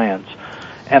clients.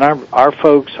 And our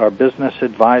folks, our business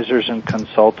advisors and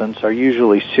consultants, are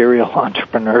usually serial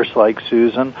entrepreneurs like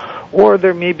Susan, or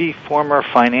there may be former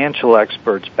financial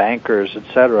experts, bankers,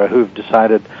 etc., who've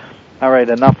decided, all right,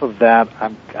 enough of that.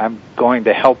 I'm going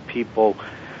to help people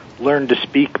learn to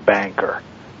speak banker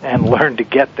and learn to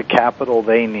get the capital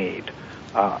they need.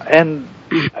 And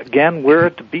again, we're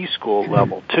at the B school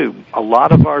level too. A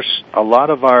lot of our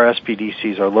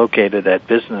SPDCs are located at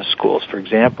business schools. For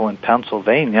example, in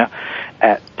Pennsylvania,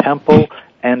 at Temple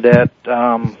and at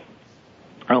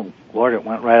it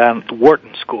went right on to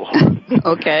Wharton School.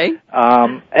 Okay.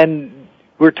 And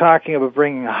we're talking about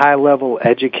bringing high-level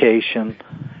education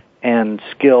and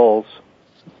skills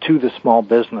to the small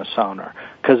business owner,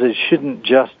 because it shouldn't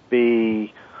just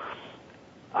be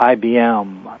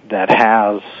IBM that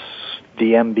has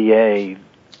the MBA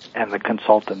and the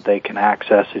consultant they can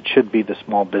access. It should be the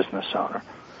small business owner.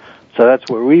 So that's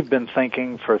where we've been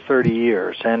thinking for 30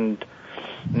 years. And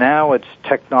now it's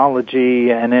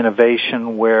technology and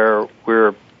innovation where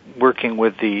we're working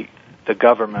with the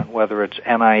government, whether it's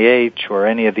NIH or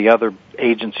any of the other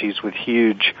agencies with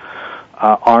huge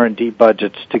R&D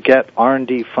budgets, to get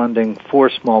R&D funding for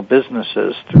small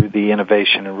businesses through the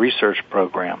Innovation and Research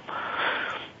Program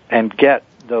and get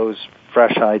those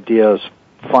fresh ideas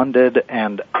funded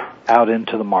and out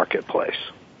into the marketplace.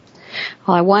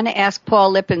 Well, I want to ask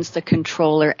Paul Lippens, the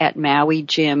controller at Maui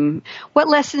Gym, what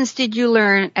lessons did you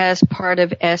learn as part of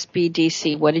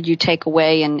SBDC? What did you take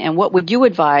away, and what would you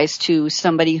advise to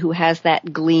somebody who has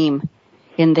that gleam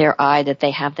in their eye that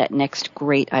they have that next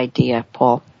great idea,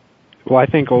 Paul? Well, I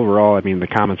think overall, the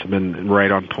comments have been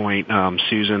right on point.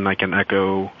 Susan, I can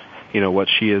echo, what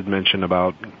she had mentioned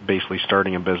about basically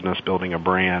starting a business, building a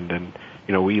brand, and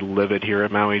we live it here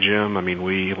at Maui Gym.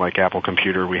 We, like Apple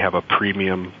Computer, we have a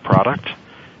premium product,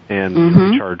 and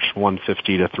we charge $150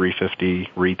 to $350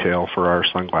 retail for our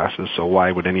sunglasses. So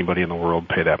why would anybody in the world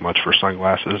pay that much for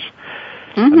sunglasses?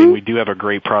 We do have a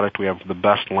great product. We have the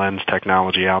best lens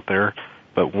technology out there.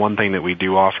 But one thing that we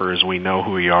do offer is we know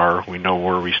who we are. We know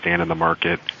where we stand in the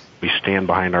market. We stand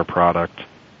behind our product.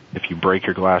 If you break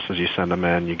your glasses, you send them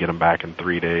in. You get them back in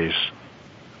 3 days.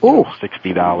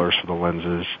 $60 for the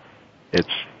lenses.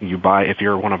 If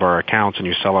you're one of our accounts and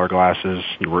you sell our glasses,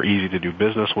 we're easy to do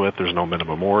business with. There's no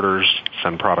minimum orders.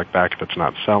 Send product back if it's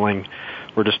not selling.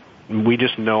 We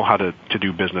just know how to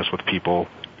do business with people,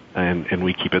 and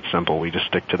we keep it simple. We just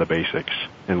stick to the basics,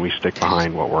 and we stick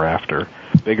behind what we're after.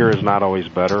 bigger is not always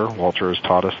better. Walter has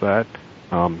taught us that.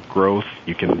 Growth,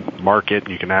 you can market,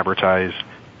 you can advertise,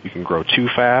 you can grow too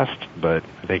fast, but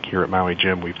I think here at Maui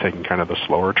Jim we've taken kind of the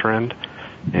slower trend,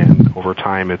 and over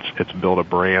time it's built a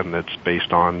brand that's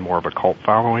based on more of a cult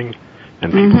following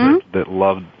and people that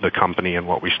love the company and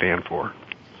what we stand for.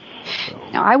 So.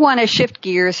 Now, I want to shift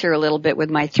gears here a little bit with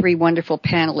my three wonderful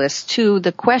panelists to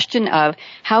the question of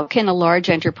how can a large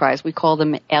enterprise, we call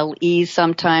them LEs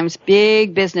sometimes,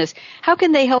 big business, how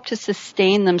can they help to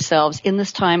sustain themselves in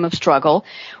this time of struggle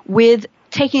with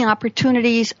taking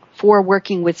opportunities for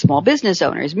working with small business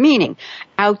owners, meaning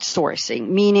outsourcing,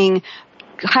 meaning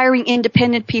hiring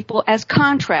independent people as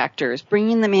contractors,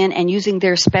 bringing them in and using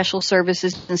their special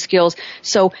services and skills.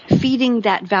 So feeding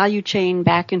that value chain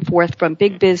back and forth from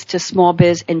big biz to small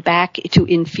biz and back to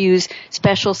infuse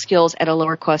special skills at a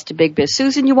lower cost to big biz.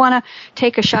 Susan, you want to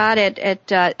take a shot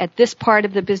at this part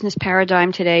of the business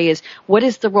paradigm today? Is what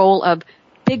is the role of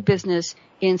big business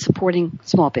in supporting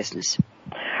small business?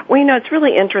 Well, it's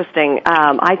really interesting.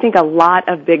 I think a lot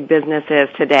of big businesses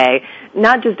today,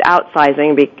 not just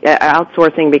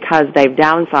outsourcing because they've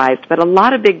downsized, but a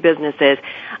lot of big businesses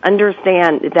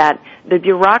understand that the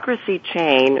bureaucracy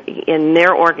chain in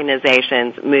their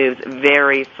organizations moves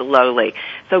very slowly.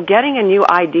 So getting a new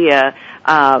idea,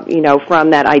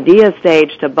 from that idea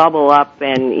stage to bubble up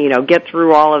and, get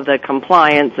through all of the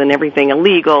compliance and everything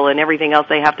illegal and everything else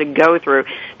they have to go through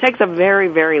takes a very,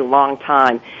 very long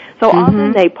time. So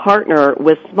often they partner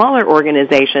with smaller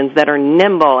organizations that are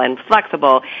nimble and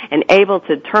flexible and able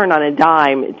to turn on a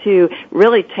dime to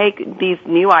really take these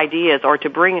new ideas or to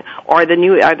bring, or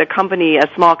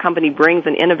a small company brings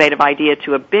an innovative idea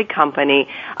to a big company,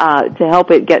 to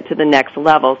help it get to the next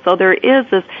level. So there is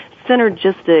this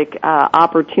synergistic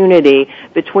opportunity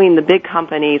between the big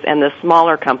companies and the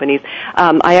smaller companies.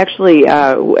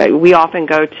 We often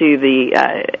go to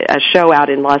a show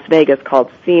out in Las Vegas called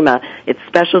SEMA. It's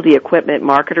Specialty Equipment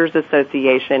Marketers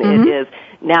Association. It is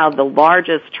now the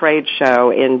largest trade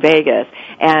show in Vegas.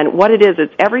 And what it is,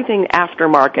 it's everything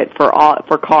aftermarket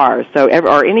for cars,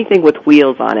 or anything with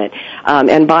wheels on it.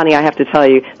 And Bonnie, I have to tell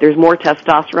you, there's more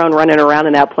testosterone running around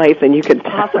in that place than you could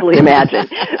possibly imagine.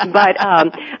 But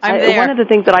one of the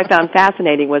things that I found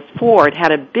fascinating was Ford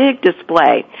had a big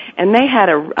display, and they had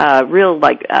a real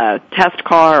test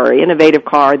car or innovative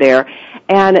car there.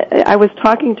 And I was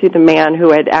talking to the man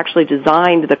who had actually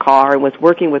designed the car and was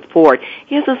working with Ford.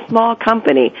 He has a small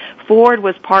company. Ford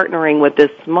was partnering with this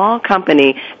small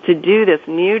company to do this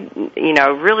new,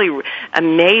 really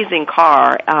amazing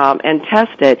car and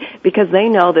test it because they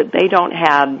know that they don't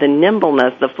have the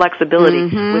nimbleness, the flexibility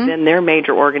within their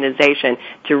major organization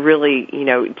to really,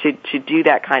 to do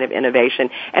that kind of innovation.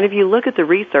 And if you look at the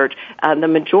research, the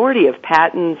majority of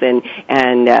patents and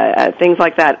things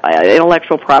like that,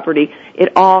 intellectual property,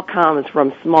 it all comes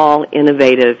from small,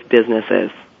 innovative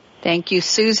businesses. Thank you,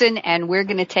 Susan. And we're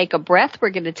going to take a breath. We're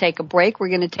going to take a break. We're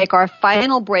going to take our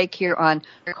final break here on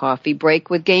Coffee Break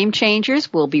with Game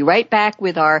Changers. We'll be right back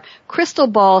with our Crystal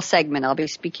Ball segment. I'll be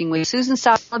speaking with Susan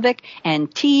Solovic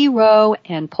and T. Rowe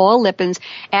and Paul Lippens,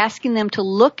 asking them to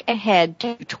look ahead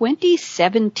to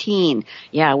 2017.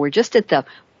 Yeah, we're just at the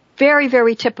very,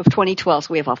 very tip of 2012.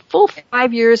 So we have a full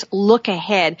 5 years look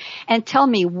ahead, and tell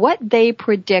me what they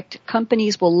predict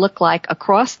companies will look like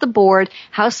across the board,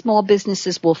 how small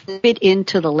businesses will fit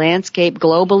into the landscape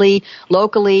globally,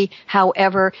 locally,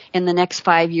 however, in the next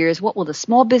 5 years. What will the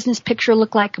small business picture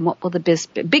look like, and what will the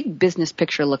big business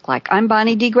picture look like? I'm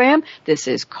Bonnie D. Graham. This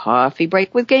is Coffee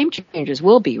Break with Game Changers.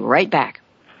 We'll be right back.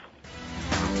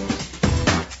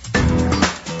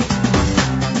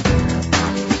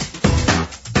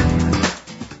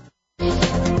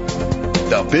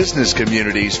 The business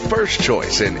community's first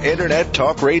choice in Internet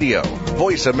Talk Radio.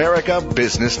 Voice America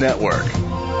Business Network.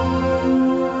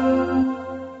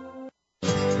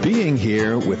 Being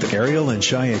Here with Ariel and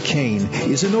Shia Kane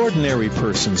is an ordinary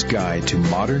person's guide to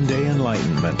modern-day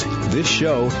enlightenment. This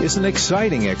show is an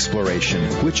exciting exploration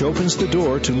which opens the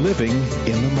door to living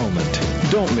in the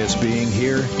moment. Don't miss Being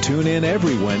Here. Tune in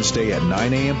every Wednesday at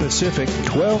 9 a.m. Pacific,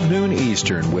 12 noon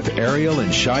Eastern with Ariel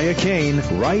and Shia Kane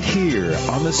right here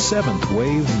on the Seventh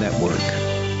Wave Network.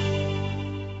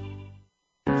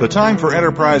 The time for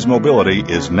enterprise mobility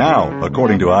is now,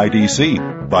 according to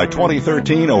IDC. By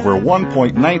 2013, over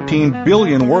 1.19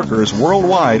 billion workers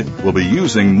worldwide will be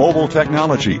using mobile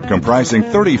technology, comprising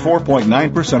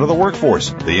 34.9% of the workforce.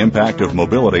 The impact of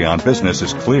mobility on business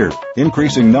is clear.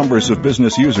 Increasing numbers of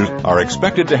business users are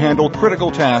expected to handle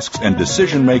critical tasks and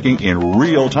decision-making in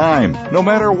real time, no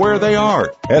matter where they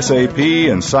are. SAP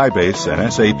and Sybase,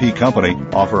 an SAP company,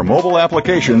 offer mobile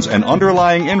applications and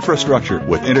underlying infrastructure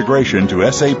with integration to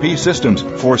SAP SAP systems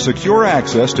for secure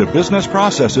access to business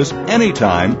processes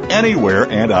anytime, anywhere,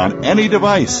 and on any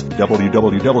device.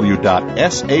 www.sap.com.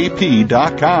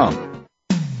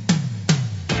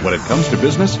 When it comes to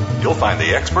business, you'll find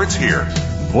the experts here.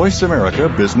 Voice America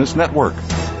Business Network.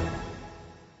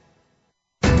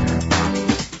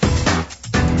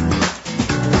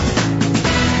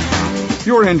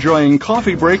 You're enjoying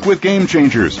Coffee Break with Game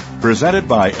Changers, presented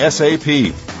by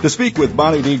SAP. To speak with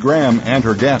Bonnie D. Graham and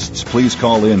her guests, please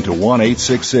call in to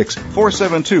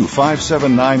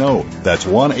 1-866-472-5790. That's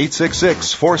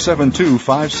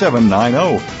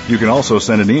 1-866-472-5790. You can also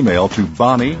send an email to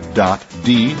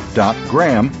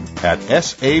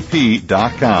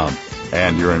bonnie.d.graham@sap.com.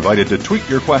 And you're invited to tweet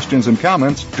your questions and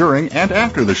comments during and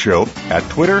after the show at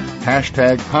Twitter,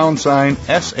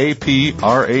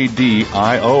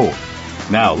 #SAPRADIO.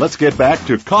 Now, let's get back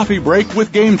to Coffee Break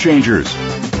with Game Changers.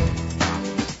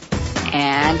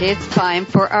 And it's time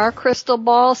for our crystal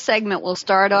ball segment. We'll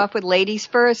start off with ladies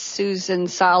first. Susan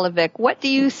Solovic, what do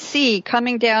you see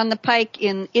coming down the pike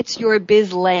in It's Your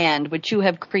Biz Land, which you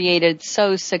have created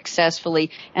so successfully,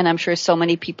 and I'm sure so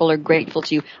many people are grateful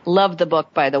to you. Love the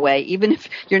book, by the way. Even if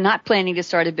you're not planning to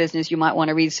start a business, you might want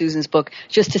to read Susan's book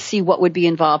just to see what would be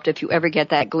involved if you ever get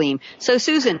that gleam. So,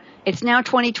 Susan, it's now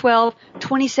 2012,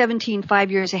 2017,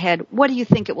 5 years ahead. What do you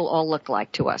think it will all look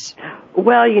like to us?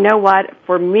 Well, you know what?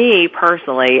 For me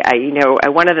personally,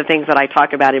 one of the things that I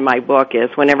talk about in my book is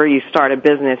whenever you start a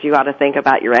business, you ought to think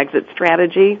about your exit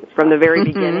strategy from the very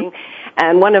beginning.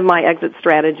 And one of my exit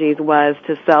strategies was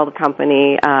to sell the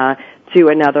company to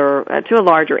a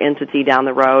larger entity down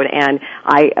the road. And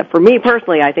for me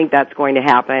personally, I think that's going to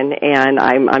happen, and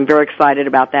I'm very excited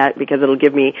about that because it'll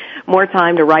give me more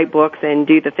time to write books and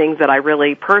do the things that I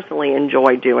really personally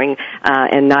enjoy doing,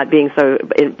 and not being so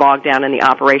bogged down in the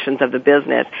operations of the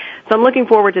business. So I'm looking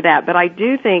forward to that. But I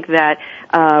do think that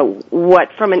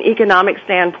from an economic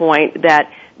standpoint, that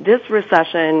this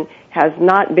recession has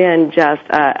not been just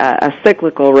a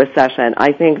cyclical recession.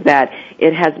 I think that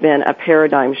it has been a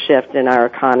paradigm shift in our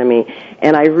economy.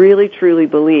 And I really, truly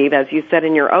believe, as you said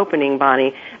in your opening,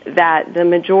 Bonnie, that the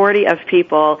majority of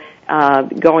people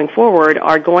going forward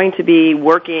are going to be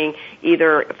working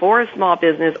either for a small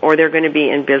business or they're going to be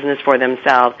in business for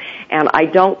themselves. And I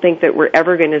don't think that we're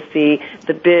ever going to see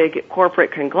the big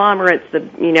corporate conglomerates, the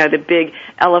big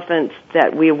elephants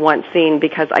that we have once seen,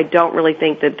 because I don't really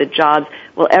think that the jobs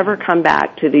will ever come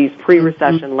back to these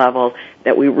pre-recession levels,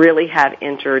 that we really have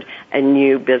entered a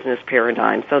new business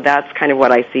paradigm. So that's kind of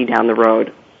what I see down the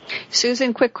road.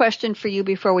 Susan, quick question for you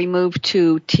before we move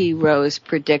to T. Rowe's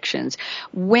predictions.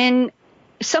 When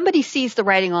somebody sees the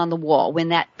writing on the wall, when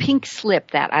that pink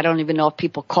slip, that I don't even know if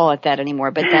people call it that anymore,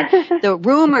 but that the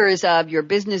rumors of your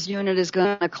business unit is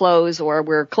going to close, or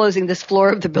we're closing this floor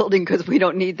of the building because we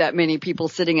don't need that many people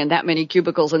sitting in that many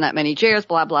cubicles and that many chairs,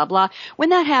 blah, blah, blah. When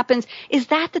that happens, is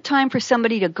that the time for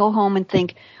somebody to go home and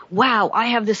think, wow, I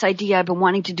have this idea I've been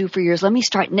wanting to do for years. Let me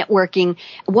start networking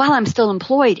while I'm still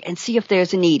employed and see if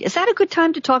there's a need. Is that a good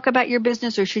time to talk about your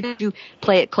business, or should you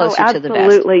play it closer to the vest?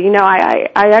 Absolutely. I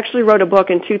actually wrote a book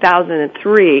in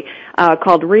 2003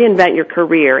 called Reinvent Your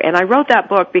Career. And I wrote that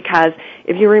book because,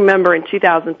 if you remember, in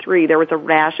 2003, there was a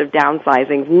rash of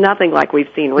downsizings, nothing like we've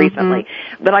seen recently.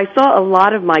 But I saw a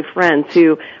lot of my friends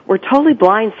who were totally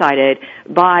blindsided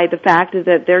by the fact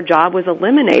that their job was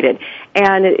eliminated,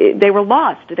 and they were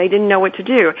lost. They didn't know what to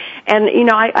do. And,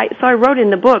 so I wrote in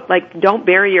the book, don't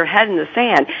bury your head in the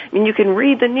sand. I mean, you can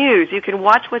read the news. You can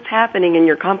watch what's happening in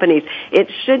your companies. It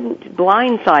shouldn't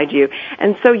blindside you.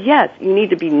 And so, yes, you need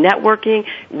to be networking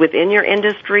within your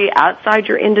industry, outside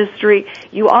your industry.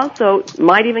 You also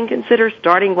might even consider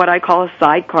starting what I call a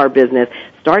sidecar business.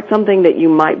 Start something that you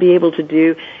might be able to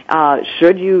do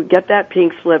should you get that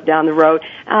pink slip down the road,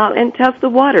 and test the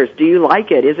waters. Do you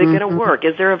like it? Is it going to work?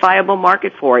 Is there a viable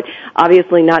market for it?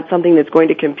 Obviously not something that's going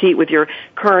to compete with your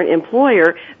current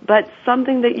employer, but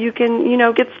something that you can,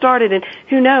 get started. And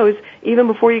who knows, even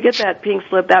before you get that pink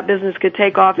slip, that business could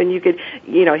take off, and you could,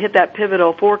 hit that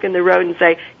pivotal fork in the road and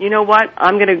say, you know what,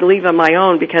 I'm going to leave on my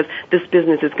own because this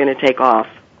business is going to take off.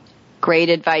 Great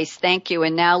advice. Thank you.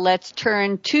 And now let's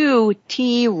turn to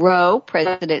T. Rowe,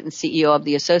 President and CEO of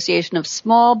the Association of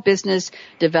Small Business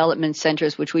Development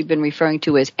Centers, which we've been referring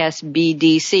to as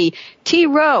SBDC. T.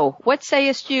 Rowe, what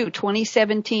sayest you,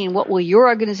 2017? What will your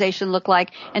organization look like?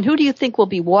 And who do you think will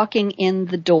be walking in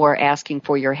the door asking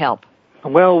for your help?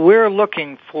 Well, we're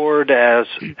looking forward as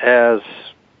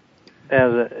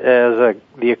the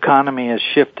economy has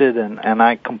shifted, and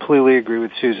I completely agree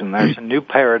with Susan. There's a new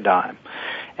paradigm.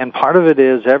 And part of it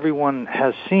is everyone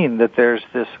has seen that there's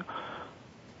this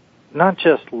not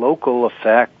just local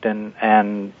effect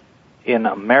and in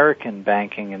American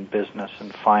banking and business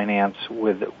and finance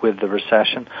with the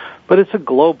recession, but it's a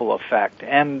global effect.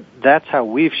 And that's how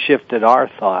we've shifted our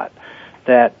thought,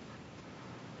 that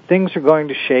things are going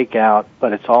to shake out,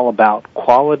 but it's all about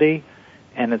quality,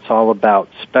 and it's all about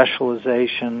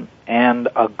specialization and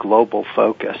a global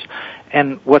focus.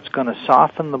 And what's going to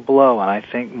soften the blow, and I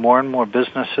think more and more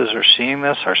businesses are seeing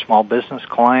this, our small business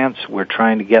clients, we're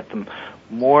trying to get them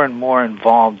more and more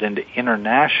involved into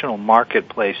international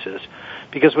marketplaces,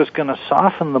 because what's going to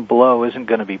soften the blow isn't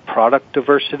going to be product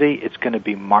diversity, it's going to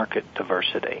be market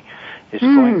diversity. It's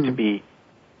going to be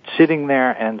sitting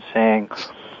there and saying,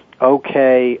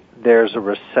 okay, there's a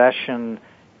recession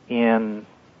in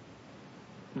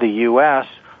the U.S.,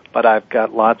 but I've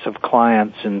got lots of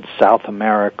clients in South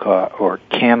America or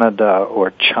Canada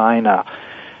or China,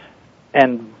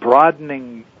 and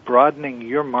broadening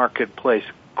your marketplace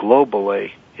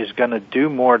globally is going to do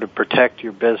more to protect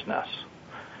your business.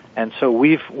 And so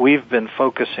we've been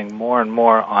focusing more and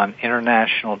more on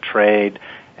international trade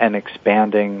and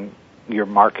expanding your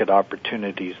market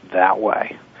opportunities that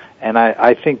way. And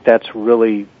I think that's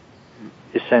really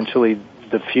essentially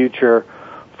the future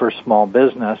for small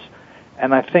business.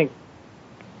 And I think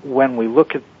when we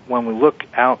look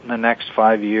out in the next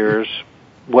 5 years,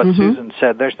 what Susan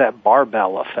said, there's that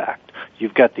barbell effect.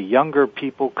 You've got the younger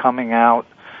people coming out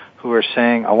who are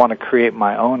saying, I want to create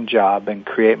my own job and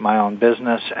create my own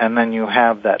business. And then you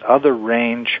have that other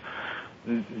range,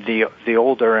 the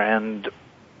older and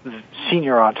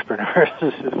senior entrepreneurs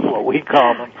is what we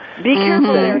call them. Be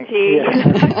careful there, T.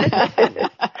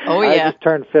 Oh, yeah. I just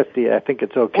turned 50. I think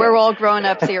it's okay. We're all grown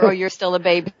ups here. Oh, you're still a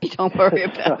baby. Don't worry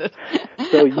about it.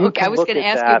 So you okay, I was going to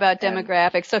ask you about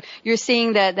demographics. So you're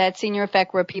seeing that senior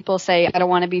effect where people say, I don't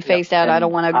want to be phased out. I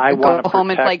don't want to go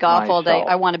home and play golf all day.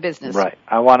 I want a business. Right.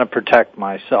 I want to protect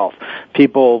myself.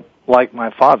 People like my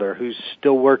father, who's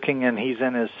still working and he's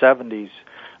in his 70s,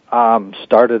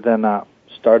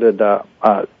 started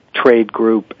a trade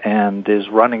group and is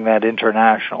running that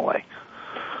internationally.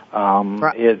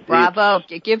 Bravo.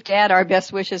 Give Dad our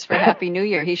best wishes for Happy New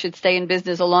Year. He should stay in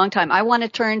business a long time. I want to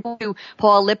turn to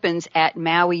Paul Lippens at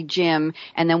Maui Gym,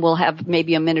 and then we'll have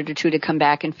maybe a minute or two to come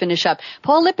back and finish up.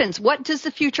 Paul Lippens, what does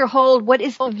the future hold? What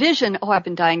is the vision? Oh, I've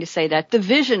been dying to say that. The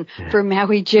vision for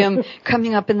Maui Gym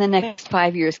coming up in the next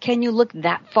 5 years. Can you look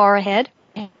that far ahead?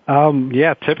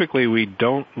 Typically we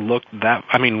don't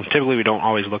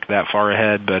always look that far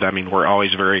ahead, but we're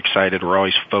always very excited. We're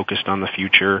always focused on the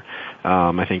future.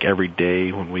 I think every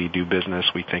day when we do business,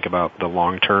 we think about the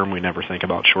long term. We never think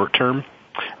about short term.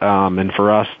 And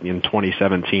for us in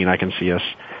 2017, I can see us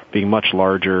being much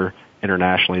larger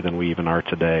internationally than we even are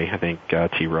today. I think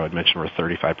T-Row had mentioned we're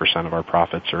 35% of our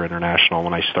profits are international.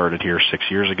 When I started here 6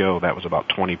 years ago, that was about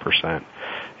 20%.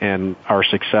 And our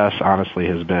success, honestly,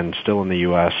 has been still in the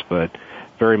U.S., but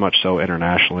very much so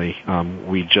internationally.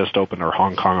 We just opened our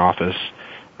Hong Kong office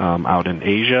out in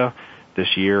Asia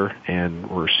this year, and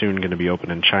we're soon going to be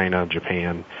open in China,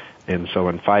 Japan. And so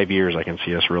in 5 years, I can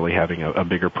see us really having a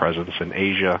bigger presence in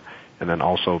Asia, and then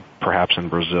also perhaps in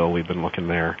Brazil. We've been looking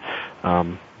there.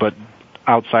 But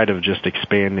outside of just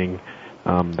expanding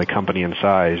the company in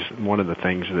size, one of the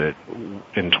things that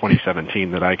in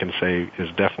 2017 that I can say is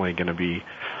definitely going to be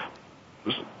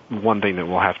one thing that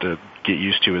we'll have to get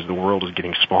used to is the world is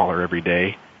getting smaller every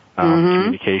day.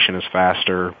 Communication is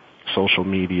faster, social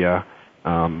media,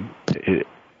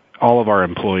 all of our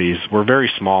employees, we're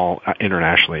very small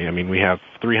internationally. We have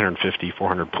 350,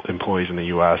 400 employees in the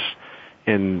U.S.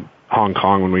 In Hong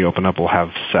Kong, when we open up, we'll have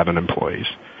 7 employees.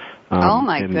 Oh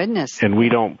my goodness! And we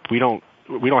don't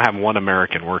have one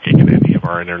American working in any of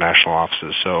our international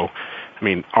offices. So,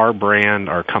 our brand,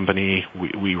 our company,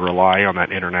 we rely on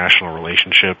that international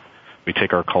relationship. We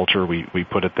take our culture, we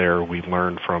put it there. We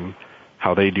learn from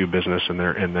how they do business in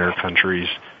their countries,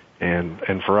 and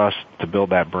for us to build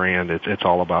that brand, it's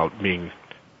all about being,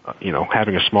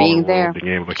 having a smaller world,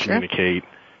 being able to communicate.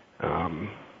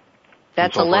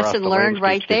 That's a lesson learned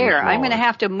right there. I'm going to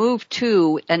have to move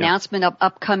to announcement of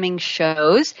upcoming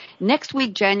shows. Next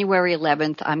week, January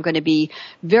 11th, I'm going to be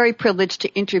very privileged to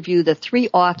interview the 3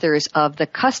 authors of The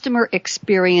Customer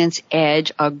Experience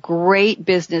Edge, a great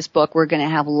business book. We're going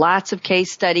to have lots of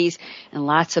case studies and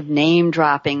lots of name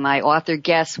dropping. My author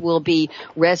guests will be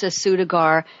Reza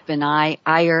Sudagar, Vinay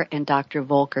Iyer, and Dr.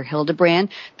 Volker Hildebrand.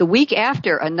 The week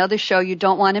after, another show you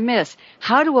don't want to miss,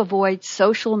 How to Avoid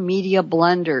Social Media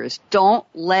Blunders. Don't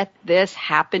let this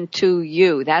happen to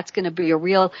you. That's going to be a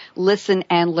real listen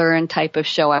and learn type of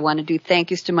show. I want to do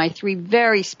thank yous to my 3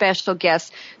 very special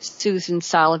guests. Susan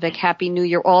Solovic, Happy New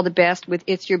Year. All the best with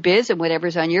It's Your Biz and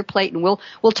whatever's on your plate. And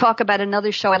we'll talk about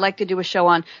another show. I'd like to do a show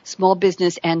on small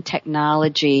business and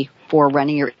technology for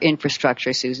running your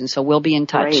infrastructure, Susan. So we'll be in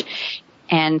touch. Great.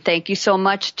 And thank you so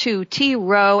much to T.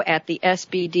 Rowe at the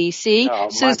SBDC. Oh,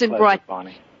 Susan my pleasure, brought.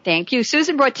 Bonnie. Thank you.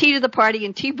 Susan brought tea to the party,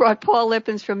 and T brought Paul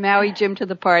Lippens from Maui Gym to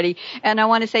the party. And I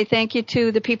want to say thank you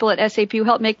to the people at SAP who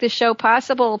helped make this show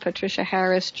possible. Patricia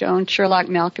Harris, Joan Sherlock,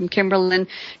 Malcolm Kimberlin,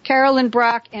 Carolyn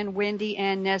Brock, and Wendy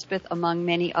Ann Nesbitt, among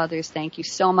many others. Thank you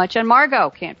so much. And Margot,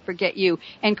 can't forget you.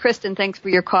 And Kristen, thanks for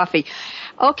your coffee.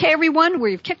 Okay, everyone,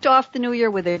 we've kicked off the new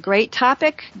year with a great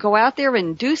topic. Go out there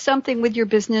and do something with your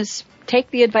business.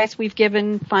 Take the advice we've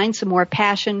given, find some more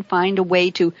passion, find a way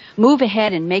to move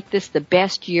ahead and make this the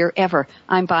best year ever.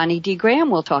 I'm Bonnie D. Graham.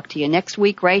 We'll talk to you next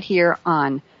week right here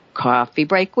on Coffee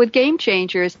Break with Game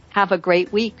Changers. Have a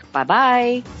great week.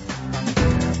 Bye-bye.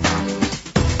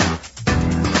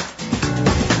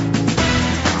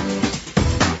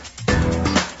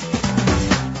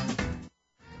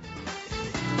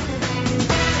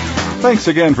 Thanks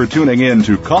again for tuning in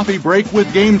to Coffee Break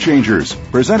with Game Changers,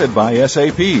 presented by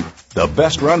SAP. The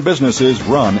best run businesses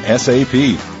run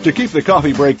SAP. To keep the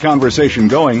coffee break conversation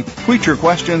going, tweet your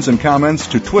questions and comments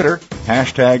to Twitter,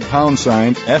 #SAPRADIO.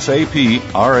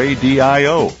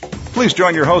 Please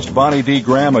join your host, Bonnie D.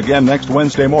 Graham, again next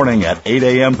Wednesday morning at 8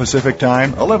 a.m. Pacific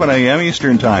Time, 11 a.m.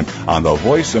 Eastern Time on the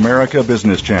Voice America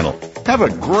Business Channel. Have a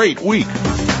great week.